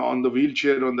 And on the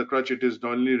wheelchair, on the crutch, it is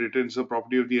normally written as the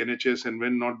property of the NHS, and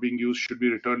when not being used should be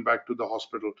returned back to the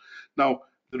hospital. Now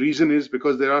the reason is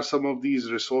because there are some of these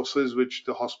resources which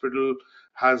the hospital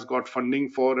has got funding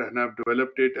for and have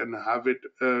developed it and have it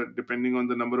depending on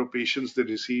the number of patients they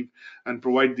receive and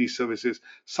provide these services.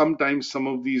 Sometimes some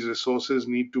of these resources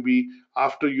need to be,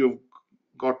 after you've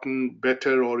gotten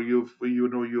better or you've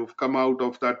come out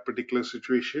of that particular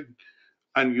situation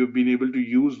and you've been able to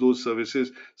use those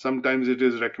services, sometimes it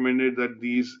is recommended that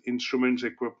these instruments,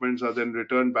 equipments are then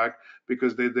returned back,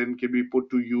 because they then can be put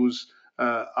to use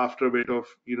after a bit of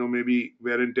maybe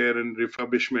wear and tear and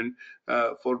refurbishment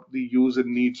for the use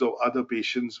and needs of other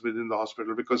patients within the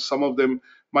hospital, because some of them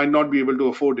might not be able to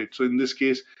afford it. So in this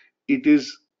case, it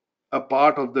is a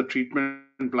part of the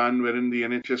treatment plan wherein the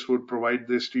NHS would provide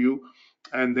this to you,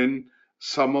 and then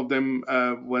some of them,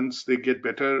 once they get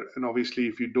better, and obviously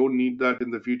if you don't need that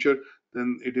in the future,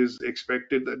 then it is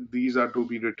expected that these are to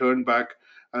be returned back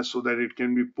so that it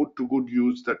can be put to good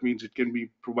use. That means it can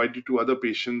be provided to other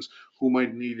patients who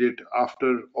might need it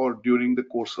after or during the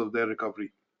course of their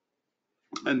recovery.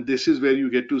 And this is where you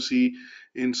get to see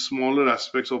in smaller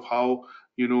aspects of how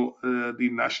the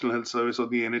National Health Service or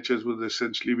the NHS will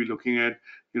essentially be looking at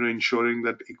ensuring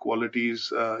that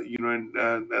equalities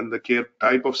and the care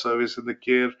type of service and the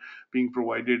care being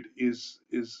provided is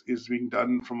being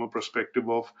done from a perspective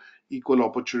of equal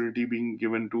opportunity being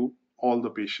given to all the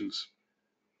patients.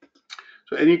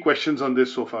 So any questions on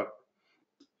this so far?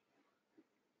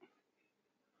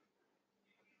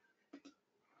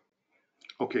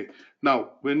 Okay,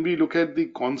 now when we look at the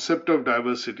concept of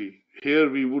diversity, here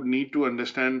we would need to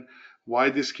understand why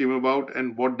this came about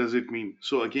and what does it mean.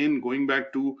 So again, going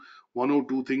back to one or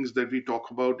two things that we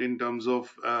talk about in terms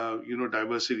of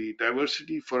diversity.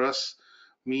 Diversity for us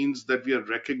means that we are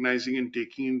recognizing and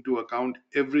taking into account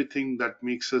everything that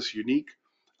makes us unique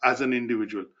as an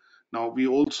individual. Now we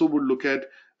also would look at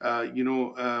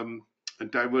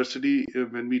diversity.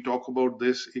 When we talk about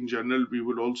this in general, we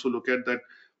would also look at that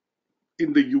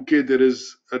in the UK there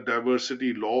is a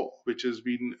diversity law which is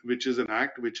an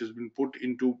act which has been put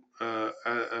into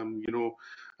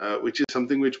which is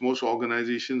something which most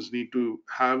organizations need to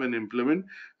have and implement,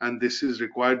 and this is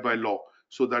required by law.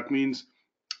 So that means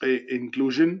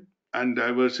inclusion, and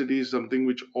diversity is something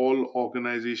which all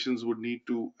organizations would need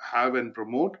to have and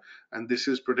promote, and this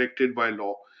is protected by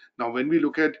law. Now, when we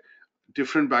look at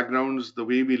different backgrounds, the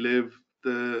way we live,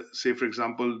 the say for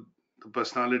example, the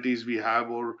personalities we have,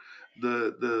 or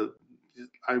the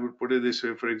I would put it this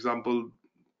way, for example,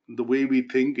 the way we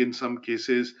think in some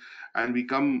cases, and we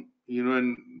come,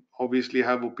 and obviously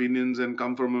have opinions and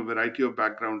come from a variety of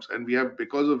backgrounds, and we have,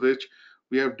 because of which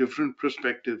we have different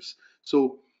perspectives.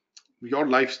 So your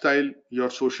lifestyle, your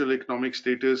social economic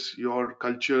status, your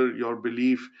culture, your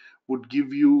belief would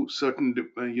give you certain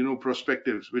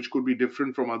perspectives which could be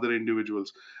different from other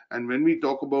individuals. And when we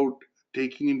talk about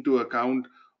taking into account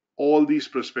all these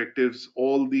perspectives,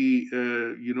 all the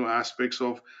aspects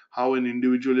of how an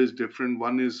individual is different,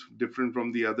 one is different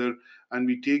from the other, and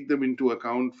we take them into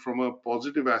account from a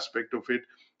positive aspect of it,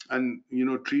 and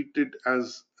treat it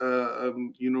as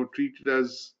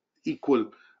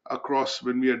equal across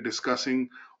when we are discussing,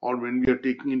 or when we are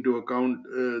taking into account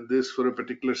this for a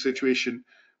particular situation,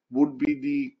 would be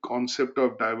the concept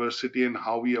of diversity and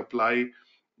how we apply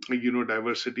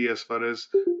diversity as far as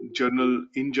journal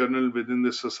within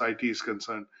the society is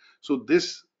concerned. So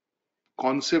this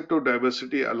concept of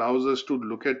diversity allows us to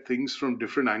look at things from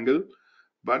different angle,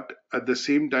 but at the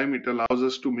same time it allows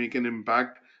us to make an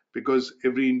impact, because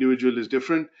every individual is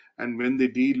different, and when they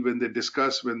deal, when they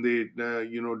discuss, when they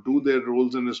do their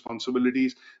roles and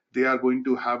responsibilities, they are going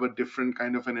to have a different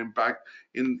kind of an impact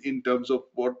in terms of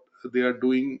what they are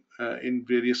doing in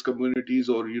various communities,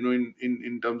 or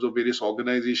in terms of various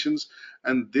organizations,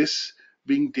 and this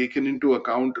being taken into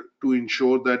account to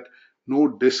ensure that no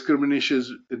discrimination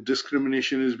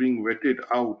is being vetted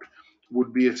out,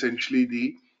 would be essentially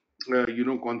the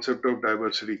concept of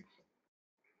diversity.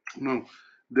 Now,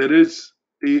 there is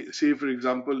say for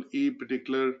example, a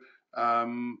particular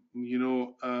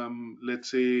let's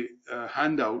say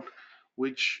handout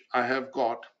which I have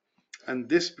got, and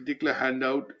this particular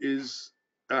handout is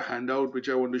a handout which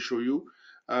I want to show you.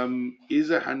 Is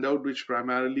a handout which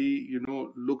primarily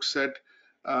looks at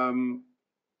um,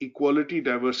 equality,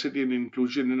 diversity, and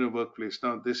inclusion in a workplace.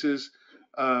 Now, this is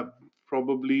uh,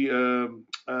 probably a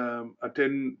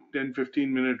 10-15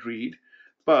 minute read,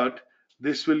 but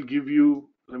this will give you,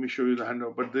 let me show you the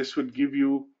handout, but this would give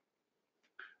you,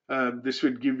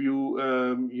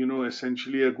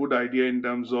 essentially a good idea in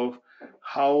terms of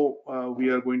how we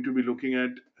are going to be looking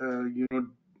at,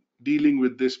 dealing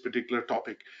with this particular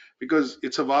topic, because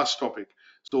it's a vast topic.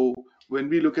 So when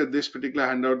we look at this particular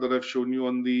handout that I've shown you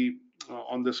on the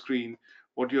screen,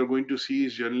 what you're going to see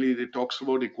is generally it talks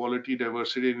about equality,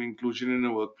 diversity, and inclusion in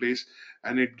a workplace,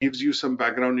 and it gives you some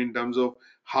background in terms of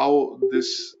how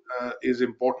this is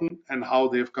important and how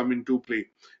they've come into play.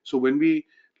 So when we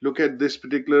look at this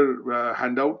particular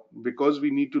handout, because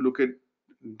we need to look at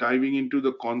diving into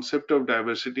the concept of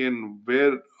diversity and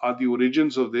where are the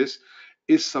origins of this,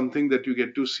 is something that you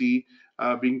get to see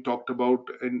being talked about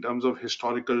in terms of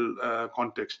historical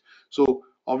context. So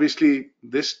obviously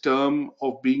this term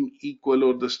of being equal,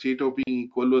 or the state of being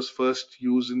equal, was first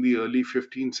used in the early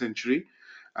 15th century,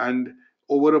 and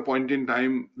over a point in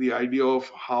time the idea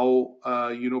of how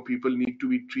people need to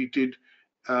be treated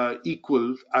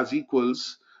equals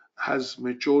has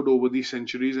matured over the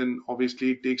centuries, and obviously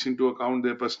it takes into account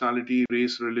their personality,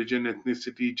 race, religion,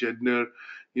 ethnicity, gender,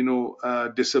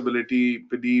 disability,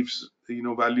 beliefs,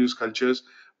 values, cultures.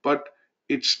 But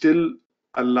it still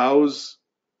allows,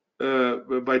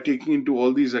 by taking into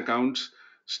all these accounts,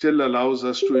 still allows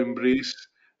us to embrace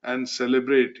and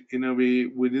celebrate in a way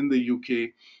within the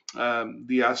UK,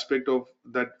 the aspect of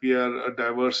that we are a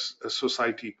diverse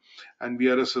society, and we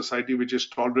are a society which is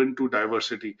tolerant to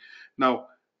diversity. Now,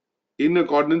 in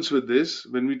accordance with this,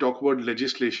 when we talk about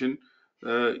legislation,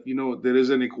 there is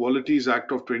an Equalities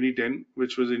Act of 2010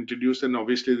 which was introduced, and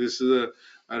obviously this is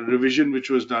a revision which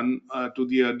was done to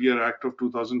the earlier Act of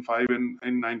 2005 in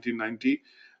 1990.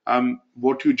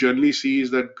 What you generally see is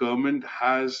that government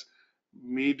has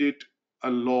made it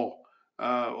a law,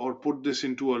 or put this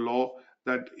into a law,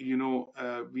 that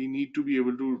we need to be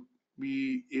able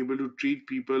to treat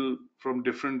people from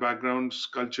different backgrounds,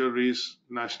 culture, race,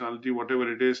 nationality,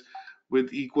 whatever it is,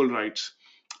 with equal rights.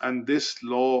 And this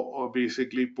law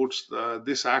basically puts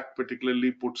this act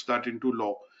particularly puts that into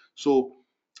law. So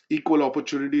equal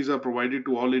opportunities are provided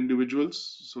to all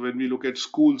individuals. So when we look at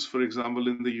schools, for example,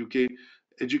 in the UK,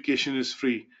 education is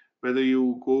free. Whether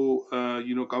you go,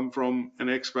 come from an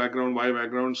X background, Y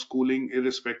background, schooling,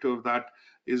 irrespective of that,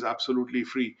 is absolutely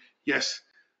free. Yes,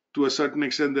 to a certain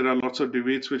extent, there are lots of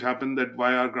debates which happen that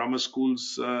why are grammar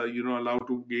schools, allowed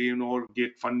to gain or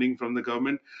get funding from the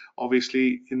government.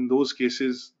 Obviously, in those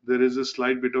cases, there is a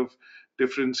slight bit of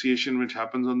differentiation which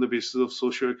happens on the basis of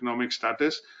socioeconomic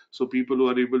status. So people who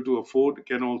are able to afford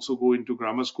can also go into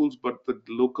grammar schools, but the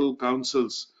local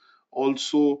councils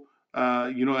also,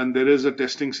 and there is a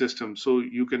testing system. So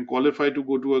you can qualify to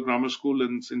go to a grammar school,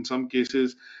 and in some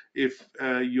cases, if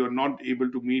you're not able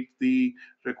to meet the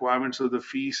requirements of the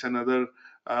fees and other,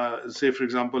 say for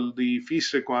example, the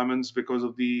fees requirements because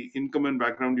of the income and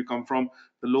background you come from,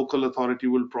 the local authority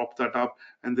will prop that up,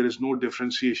 and there is no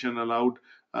differentiation allowed,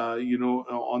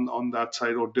 on that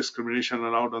side, or discrimination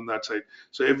allowed on that side.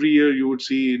 So every year you would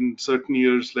see in certain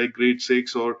years like grade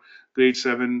 6 or grade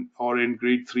 7 or in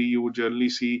grade 3, you would generally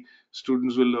see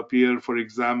students will appear for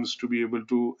exams to be able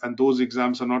to, and those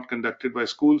exams are not conducted by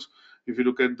schools. If you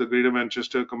look at the Greater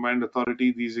Manchester Combined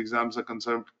Authority, these exams are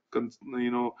conducted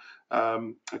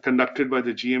by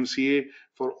the GMCA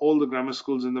for all the grammar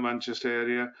schools in the Manchester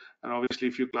area. And obviously,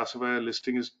 if you classify, a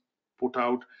listing is put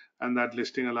out, and that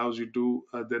listing allows you to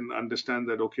then understand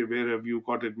that, okay, where have you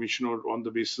got admission, or on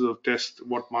the basis of test,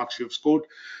 what marks you've scored,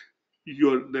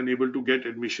 you're then able to get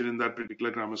admission in that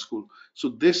particular grammar school. So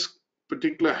this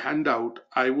particular handout,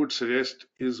 I would suggest,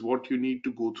 is what you need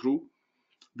to go through.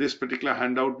 This particular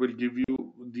handout will give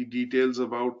you the details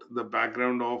about the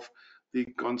background of the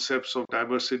concepts of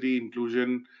diversity,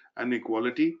 inclusion, and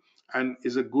equality, and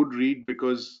is a good read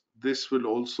because this will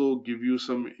also give you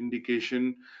some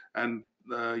indication and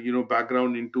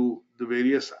background into the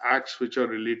various acts which are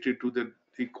related to the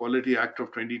Equality Act of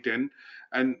 2010,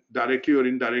 and directly or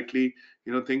indirectly,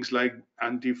 things like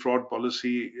anti-fraud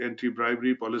policy,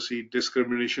 anti-bribery policy,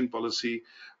 discrimination policy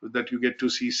that you get to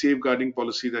see, safeguarding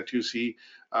policy that you see,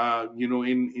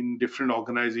 in different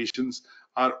organizations,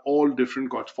 are all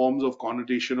different forms of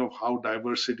connotation of how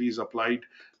diversity is applied,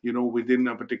 within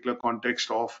a particular context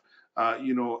of,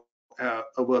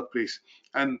 a workplace.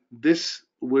 And this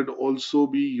would also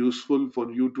be useful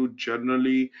for you to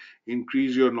generally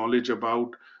increase your knowledge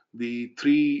about the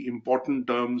three important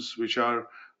terms which are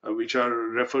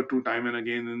referred to time and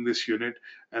again in this unit,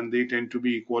 and they tend to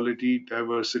be equality,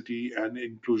 diversity, and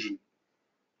inclusion.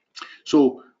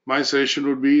 So my suggestion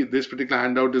would be, this particular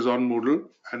handout is on Moodle,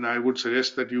 and I would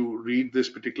suggest that you read this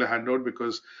particular handout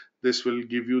because this will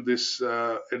give you this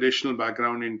additional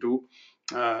background into,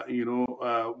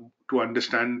 to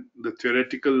understand the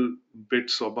theoretical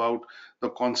bits about the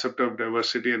concept of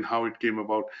diversity and how it came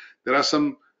about. There are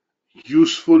some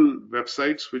useful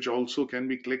websites which also can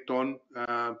be clicked on,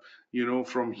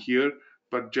 from here,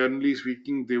 but generally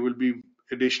speaking, there will be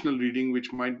additional reading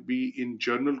which might be in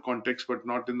journal context but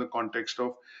not in the context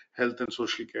of health and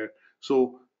social care.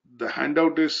 So the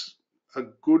handout is a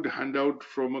good handout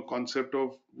from a concept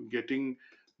of getting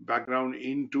background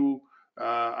into,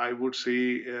 I would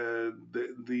say,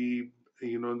 the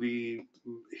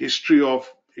history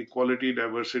of equality,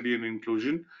 diversity, and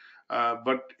inclusion,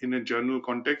 but in a general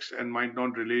context, and might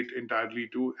not relate entirely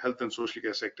to health and social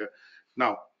care sector.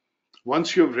 Now,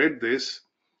 once you have read this,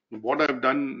 what I've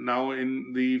done now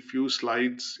in the few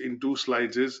slides, in 2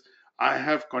 slides, is I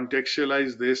have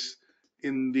contextualized this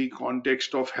in the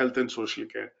context of health and social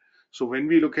care. So when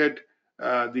we look at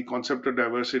the concept of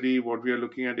diversity, what we are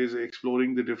looking at is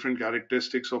exploring the different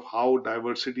characteristics of how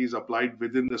diversity is applied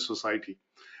within the society.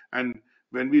 And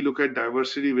when we look at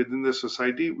diversity within the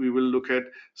society, we will look at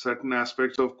certain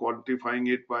aspects of quantifying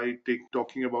it by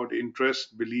talking about interests,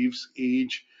 beliefs,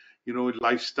 age,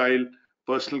 lifestyle,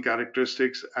 personal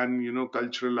characteristics, and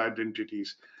cultural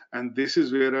identities. And this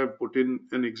is where I've put in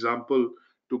an example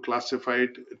to classify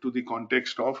it to the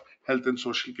context of health and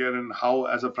social care, and how,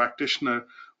 as a practitioner,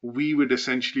 we would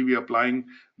essentially be applying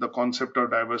the concept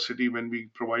of diversity when we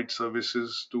provide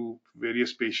services to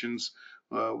various patients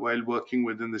while working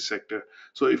within the sector.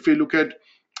 So if we look at,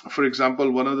 for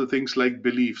example, one of the things like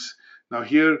beliefs. Now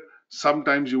here,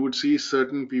 sometimes you would see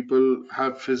certain people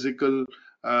have physical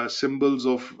symbols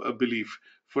of a belief.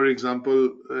 For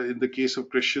example, in the case of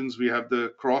Christians, we have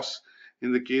the cross.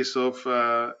 In the case of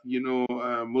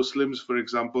Muslims, for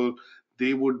example,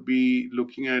 they would be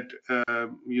looking at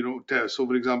so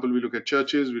for example, we look at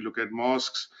churches, we look at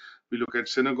mosques, we look at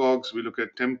synagogues, we look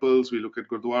at temples, we look at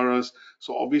gurdwaras.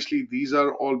 So obviously these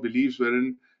are all beliefs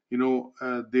wherein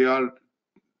they are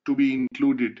to be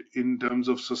included in terms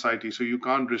of society. So you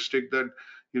can't restrict that,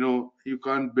 you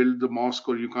can't build the mosque,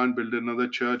 or you can't build another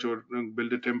church, or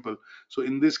build a temple. So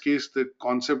in this case, the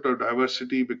concept of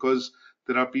diversity, because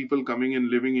there are people coming and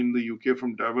living in the UK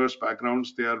from diverse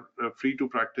backgrounds, they are free to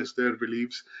practice their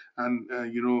beliefs and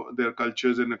their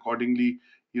cultures, and accordingly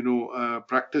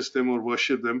practice them or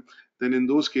worship them. Then in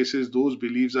those cases, those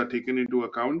beliefs are taken into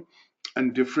account,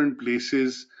 and different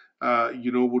places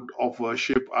would of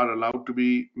worship are allowed to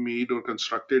be made or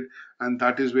constructed, and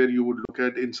that is where you would look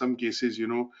at in some cases,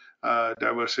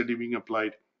 diversity being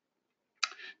applied.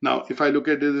 Now, if I look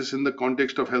at this in the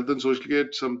context of health and social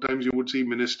care, sometimes you would see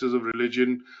ministers of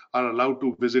religion are allowed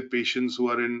to visit patients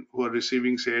who are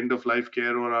receiving, say, end of life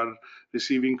care or are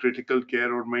receiving critical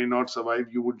care or may not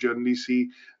survive. You would generally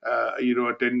see,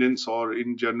 attendance or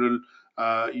in general,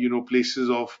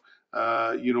 places of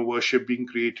worship being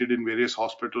created in various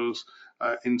hospitals,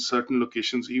 in certain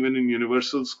locations, even in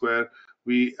Universal Square.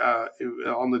 We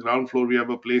on the ground floor we have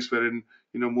a place wherein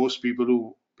most people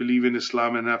who believe in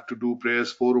Islam and have to do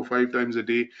prayers 4 or 5 times a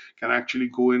day can actually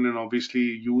go in and obviously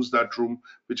use that room,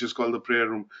 which is called the prayer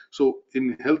room. So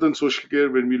in health and social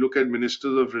care, when we look at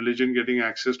ministers of religion getting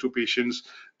access to patients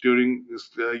during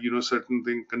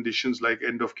certain conditions like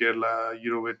end of care,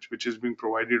 which is being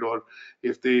provided, or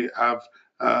if they have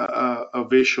a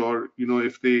wish, or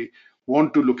if they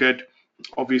want to look at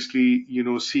obviously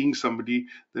seeing somebody,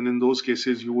 then in those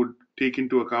cases you would take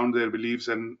into account their beliefs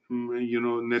and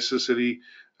necessary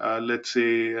let's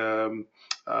say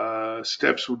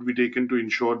steps would be taken to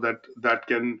ensure that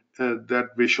that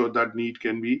wish or that need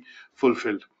can be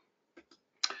fulfilled.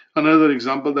 Another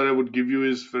example that I would give you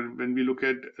is when we look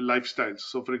at lifestyles.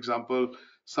 So, for example,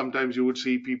 sometimes you would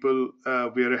see people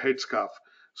wear a headscarf.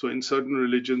 So, in certain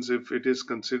religions, if it is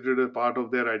considered a part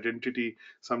of their identity,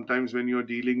 sometimes when you're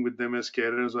dealing with them as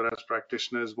carers or as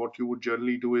practitioners, what you would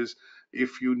generally do is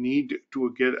if you need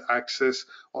to get access,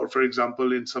 or for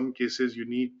example, in some cases, you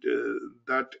need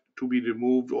that to be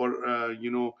removed or,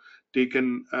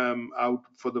 taken out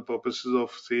for the purposes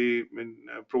of, say,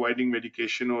 providing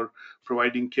medication or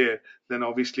providing care, then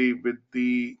obviously with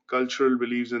the cultural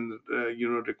beliefs and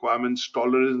requirements,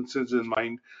 tolerances in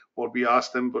mind, what we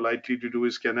ask them politely to do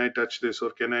is, can I touch this, or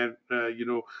can I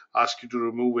ask you to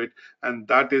remove it? And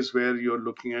that is where you're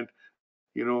looking at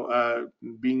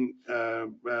being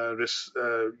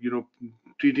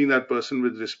treating that person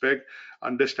with respect,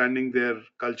 understanding their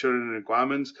culture and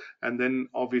requirements, and then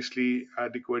obviously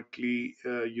adequately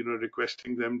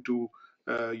requesting them to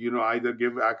either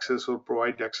give access or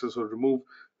provide access or remove,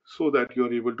 so that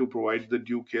you're able to provide the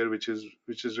due care which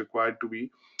is required to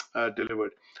be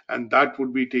delivered. And that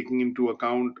would be taking into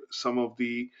account some of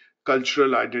the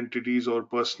cultural identities or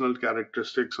personal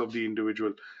characteristics of the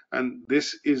individual. And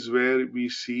this is where we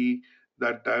see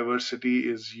that diversity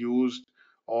is used,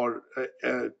 or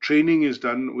training is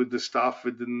done with the staff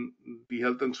within the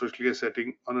health and social care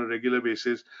setting on a regular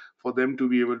basis, for them to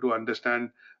be able to understand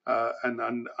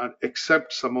and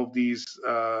accept some of these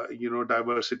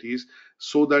diversities,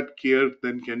 so that care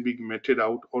then can be meted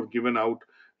out or given out,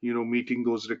 meeting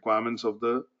those requirements of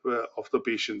the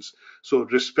patients. So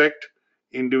respect,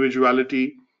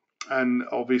 individuality, and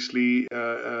obviously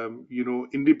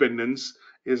independence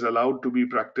is allowed to be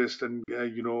practiced, and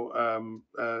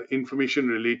information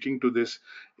relating to this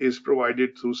is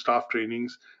provided through staff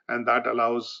trainings, and that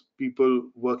allows people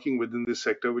working within this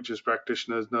sector, which is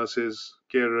practitioners, nurses,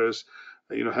 carers,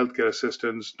 healthcare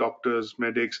assistants, doctors,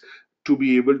 medics, to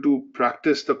be able to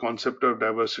practice the concept of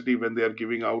diversity when they are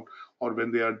giving out, or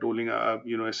when they are doling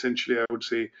essentially, I would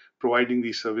say, providing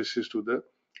these services to the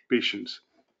patients.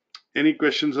 Any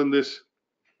questions on this?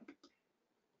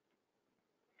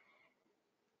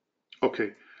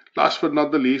 Okay. Last but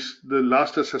not the least, the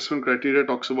last assessment criteria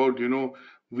talks about,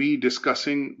 we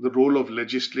discussing the role of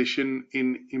legislation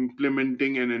in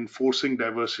implementing and enforcing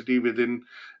diversity within,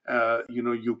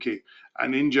 UK,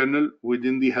 and in general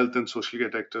within the health and social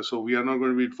care sector. So we are not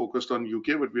going to be focused on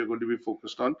UK, but we are going to be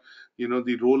focused on,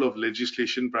 the role of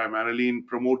legislation primarily in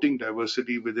promoting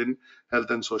diversity within health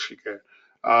and social care.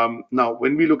 Now,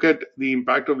 when we look at the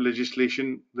impact of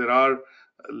legislation, there are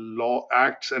law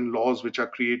acts and laws which are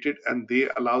created, and they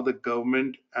allow the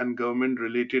government and government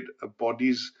related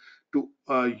bodies to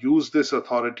use this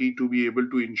authority to be able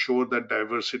to ensure that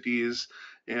diversity is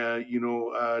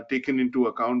taken into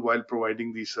account while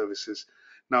providing these services.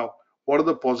 Now, what are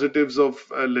the positives of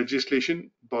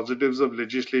legislation? Positives of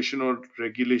legislation or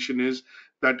regulation is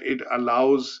that it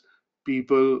allows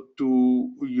people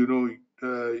to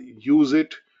use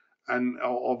it, and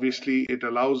obviously it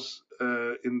allows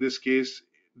in this case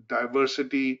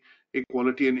diversity,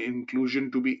 equality, and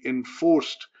inclusion to be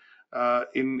enforced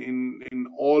in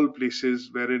all places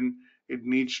wherein it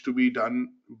needs to be done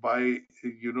by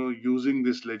using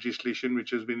this legislation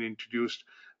which has been introduced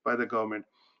by the government.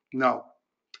 Now,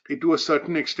 to a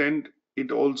certain extent,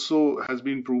 it also has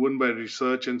been proven by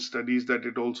research and studies that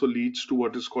it also leads to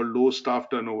what is called low staff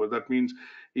turnover. That means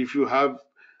if you have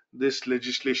this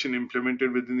legislation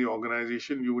implemented within the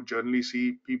organization, you would generally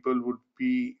see people would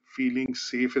be feeling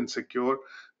safe and secure.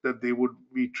 that they would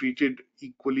be treated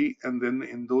equally. And then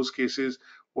in those cases,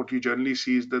 what you generally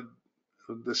see is that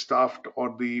the staff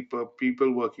or the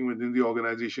people working within the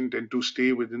organization tend to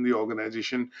stay within the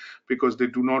organization because they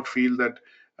do not feel that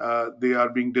they are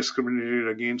being discriminated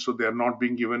against, so they are not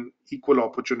being given equal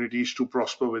opportunities to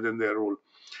prosper within their role.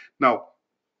 Now,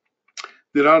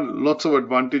 there are lots of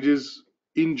advantages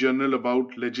in general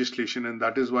about legislation, and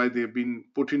that is why they've been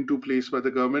put into place by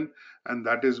the government, and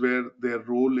that is where their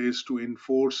role is to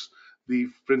enforce the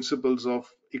principles of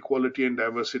equality and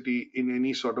diversity in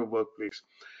any sort of workplace.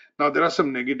 Now, there are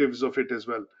some negatives of it as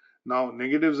well. Now,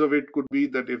 negatives of it could be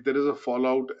that if there is a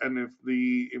fallout and if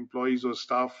the employees or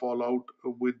staff fall out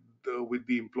with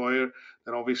the employer,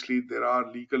 then obviously there are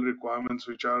legal requirements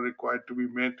which are required to be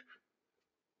met.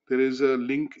 There is a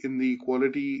link in the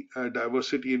Equality,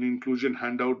 Diversity and Inclusion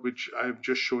handout, which I've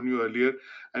just shown you earlier,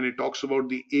 and it talks about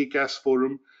the ACAS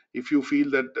forum. If you feel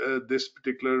that this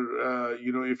particular,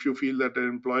 if you feel that an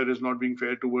employer is not being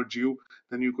fair towards you,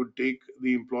 then you could take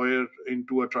the employer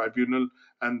into a tribunal,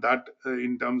 and that,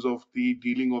 in terms of the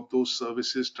dealing of those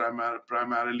services,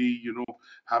 primarily,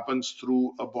 happens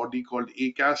through a body called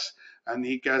ACAS, and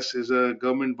ACAS is a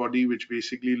government body which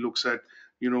basically looks at,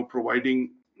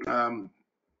 providing.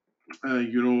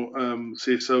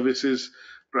 Say services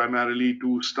primarily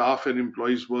to staff and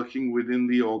employees working within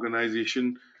the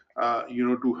organization,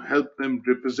 to help them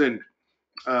represent,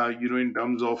 in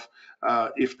terms of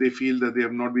if they feel that they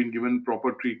have not been given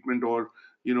proper treatment, or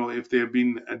if they have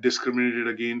been discriminated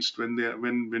against when they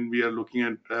when we are looking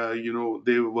at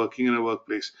they're working in a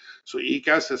workplace. So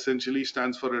ACAS essentially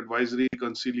stands for Advisory,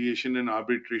 Conciliation and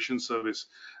Arbitration Service.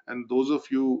 And those of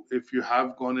you, if you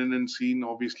have gone in and seen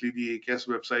obviously the ACAS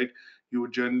website, you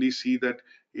would generally see that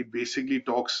it basically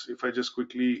talks. If I just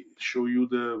quickly show you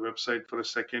the website for a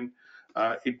second,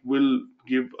 it will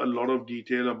give a lot of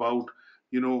detail about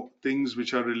things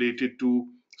which are related to.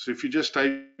 So if you just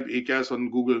type ACAS on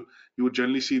Google, you would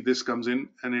generally see this comes in,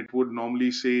 and it would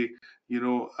normally say,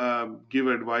 give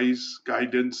advice,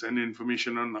 guidance and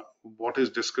information on what is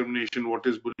discrimination, what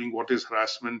is bullying, what is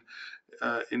harassment,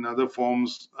 in other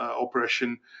forms,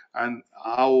 oppression, and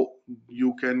how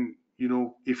you can,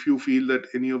 if you feel that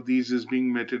any of these is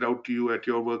being meted out to you at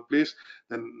your workplace,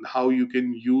 then how you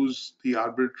can use the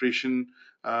arbitration,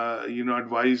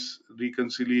 advice,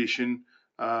 reconciliation,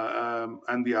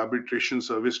 and the arbitration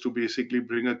service to basically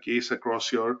bring a case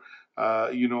across your,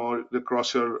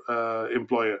 across your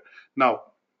employer. Now,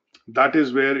 that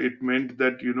is where it meant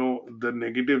that the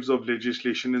negatives of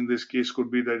legislation in this case could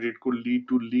be that it could lead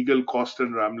to legal cost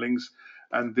and ramblings,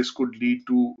 and this could lead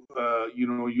to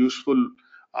useful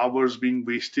hours being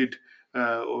wasted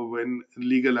when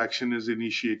legal action is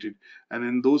initiated. And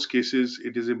in those cases,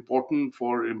 it is important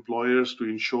for employers to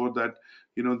ensure that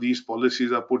these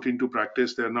policies are put into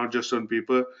practice. They are not just on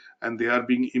paper, and they are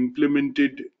being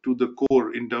implemented to the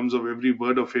core in terms of every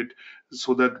word of it,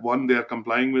 so that one, they are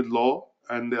complying with law,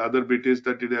 and the other bit is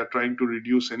that they are trying to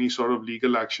reduce any sort of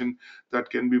legal action that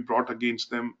can be brought against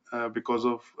them because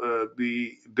of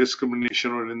the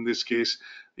discrimination, or in this case,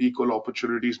 equal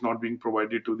opportunities not being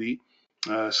provided to the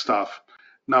staff.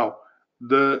 Now,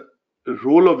 the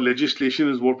role of legislation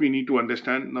is what we need to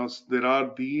understand. Now, there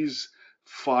are these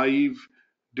 5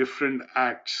 different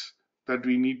acts that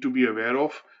we need to be aware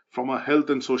of from a health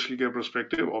and social care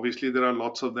perspective. Obviously, there are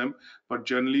lots of them, but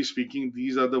generally speaking,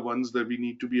 these are the ones that we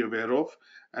need to be aware of.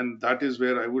 And that is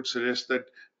where I would suggest that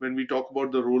when we talk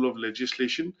about the role of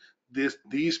legislation,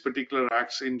 these particular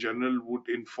acts in general would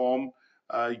inform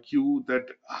you that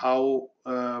how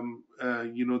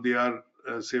they are,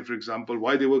 say for example,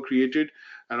 why they were created,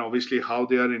 and obviously how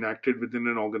they are enacted within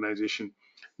an organization.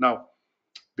 Now,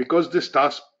 because this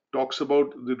task talks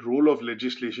about the role of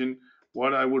legislation,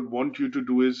 what I would want you to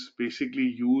do is basically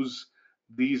use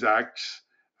these acts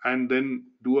and then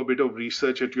do a bit of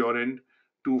research at your end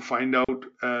to find out,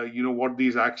 what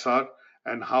these acts are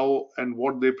and how and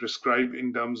what they prescribe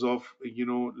in terms of,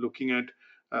 looking at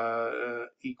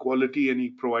equality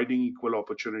and providing equal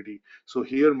opportunity. So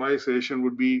here, my suggestion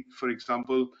would be, for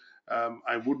example,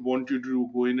 I would want you to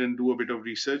go in and do a bit of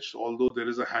research, although there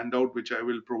is a handout which I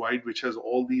will provide, which has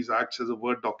all these acts as a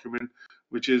Word document,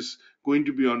 which is going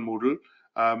to be on Moodle,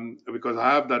 because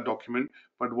I have that document.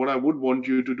 But what I would want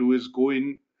you to do is go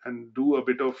in and do a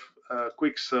bit of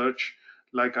quick search,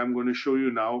 like I'm going to show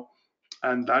you now,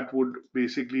 and that would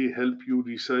basically help you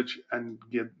research and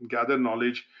gather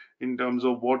knowledge in terms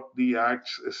of what the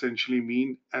acts essentially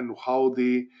mean and how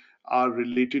they are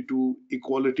related to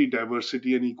equality,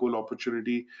 diversity, and equal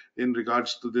opportunity in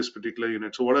regards to this particular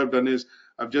unit. So what I've done is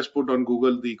I've just put on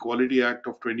Google the Equality Act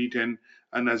of 2010,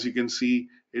 and as you can see,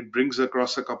 it brings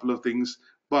across a couple of things.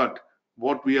 But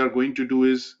what we are going to do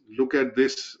is look at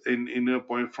this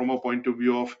from a point of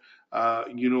view of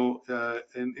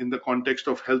in the context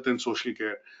of health and social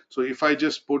care. So if I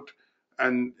just put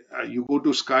and you go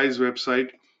to Sky's website,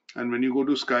 and when you go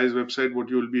to Sky's website, what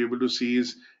you will be able to see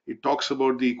is it talks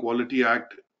about the Equality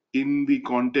Act in the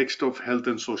context of health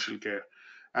and social care.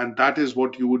 And that is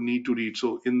what you would need to read.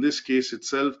 So in this case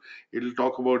itself, it'll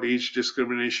talk about age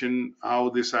discrimination, how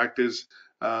this act is,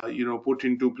 put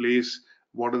into place,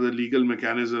 what are the legal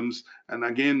mechanisms, and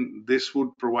again, this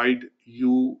would provide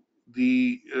you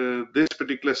the this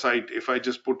particular site. If I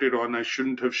just put it on, I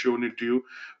shouldn't have shown it to you,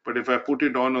 but if I put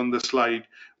it on the slide,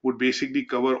 would basically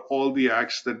cover all the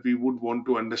acts that we would want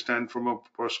to understand from a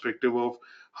perspective of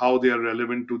how they are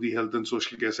relevant to the health and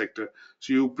social care sector.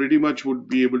 So you pretty much would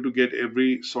be able to get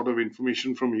every sort of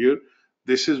information from here.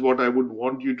 This is what I would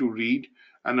want you to read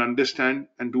and understand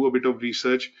and do a bit of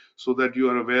research, so that you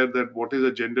are aware that what is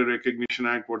a Gender Recognition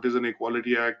Act, what is an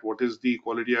Equality Act, what is the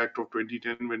Equality Act of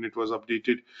 2010 when it was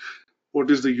updated,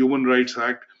 what is the Human Rights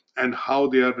Act, and how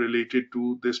they are related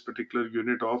to this particular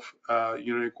unit of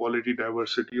equality,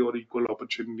 diversity, or equal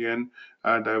opportunity and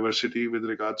diversity with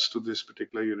regards to this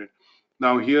particular unit.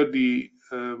 Now here the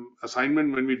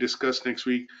assignment when we discuss next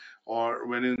week, or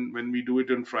when we do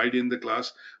it on Friday in the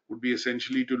class, would be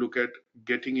essentially to look at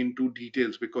getting into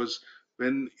details, because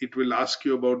when it will ask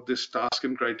you about this task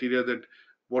and criteria, that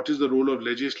what is the role of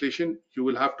legislation, you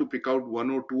will have to pick out one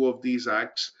or two of these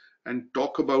acts and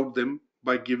talk about them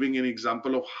by giving an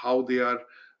example of how they are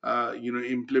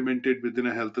implemented within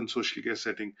a health and social care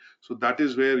setting. So that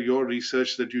is where your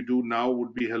research that you do now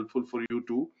would be helpful for you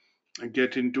to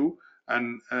get into,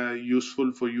 and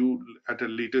useful for you at a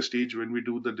later stage when we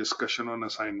do the discussion on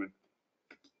assignment.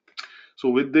 So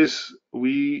with this,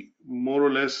 we more or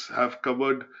less have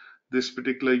covered this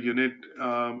particular unit,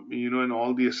 and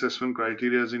all the assessment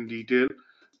criteria in detail.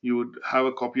 You would have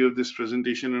a copy of this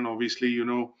presentation, and obviously,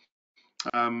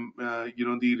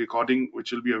 the recording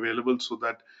which will be available, so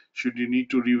that should you need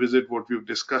to revisit what we've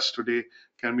discussed today,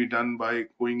 can be done by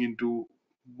going into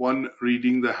one,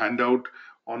 reading the handout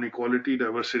on equality,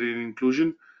 diversity, and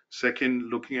inclusion. Second,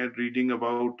 looking at reading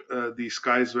about the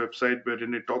Sky's website,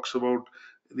 wherein it talks about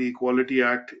the Equality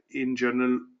Act in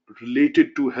general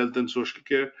related to health and social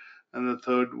care. And the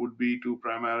third would be to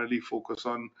primarily focus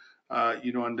on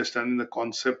understanding the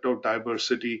concept of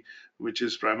diversity, which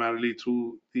is primarily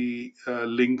through the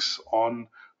links on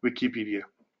Wikipedia.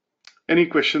 Any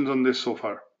questions on this so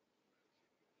far?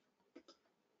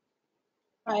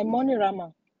 Hi, morning,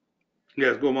 Rama.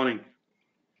 Yes, good morning.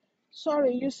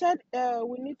 Sorry, you said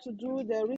we need to do the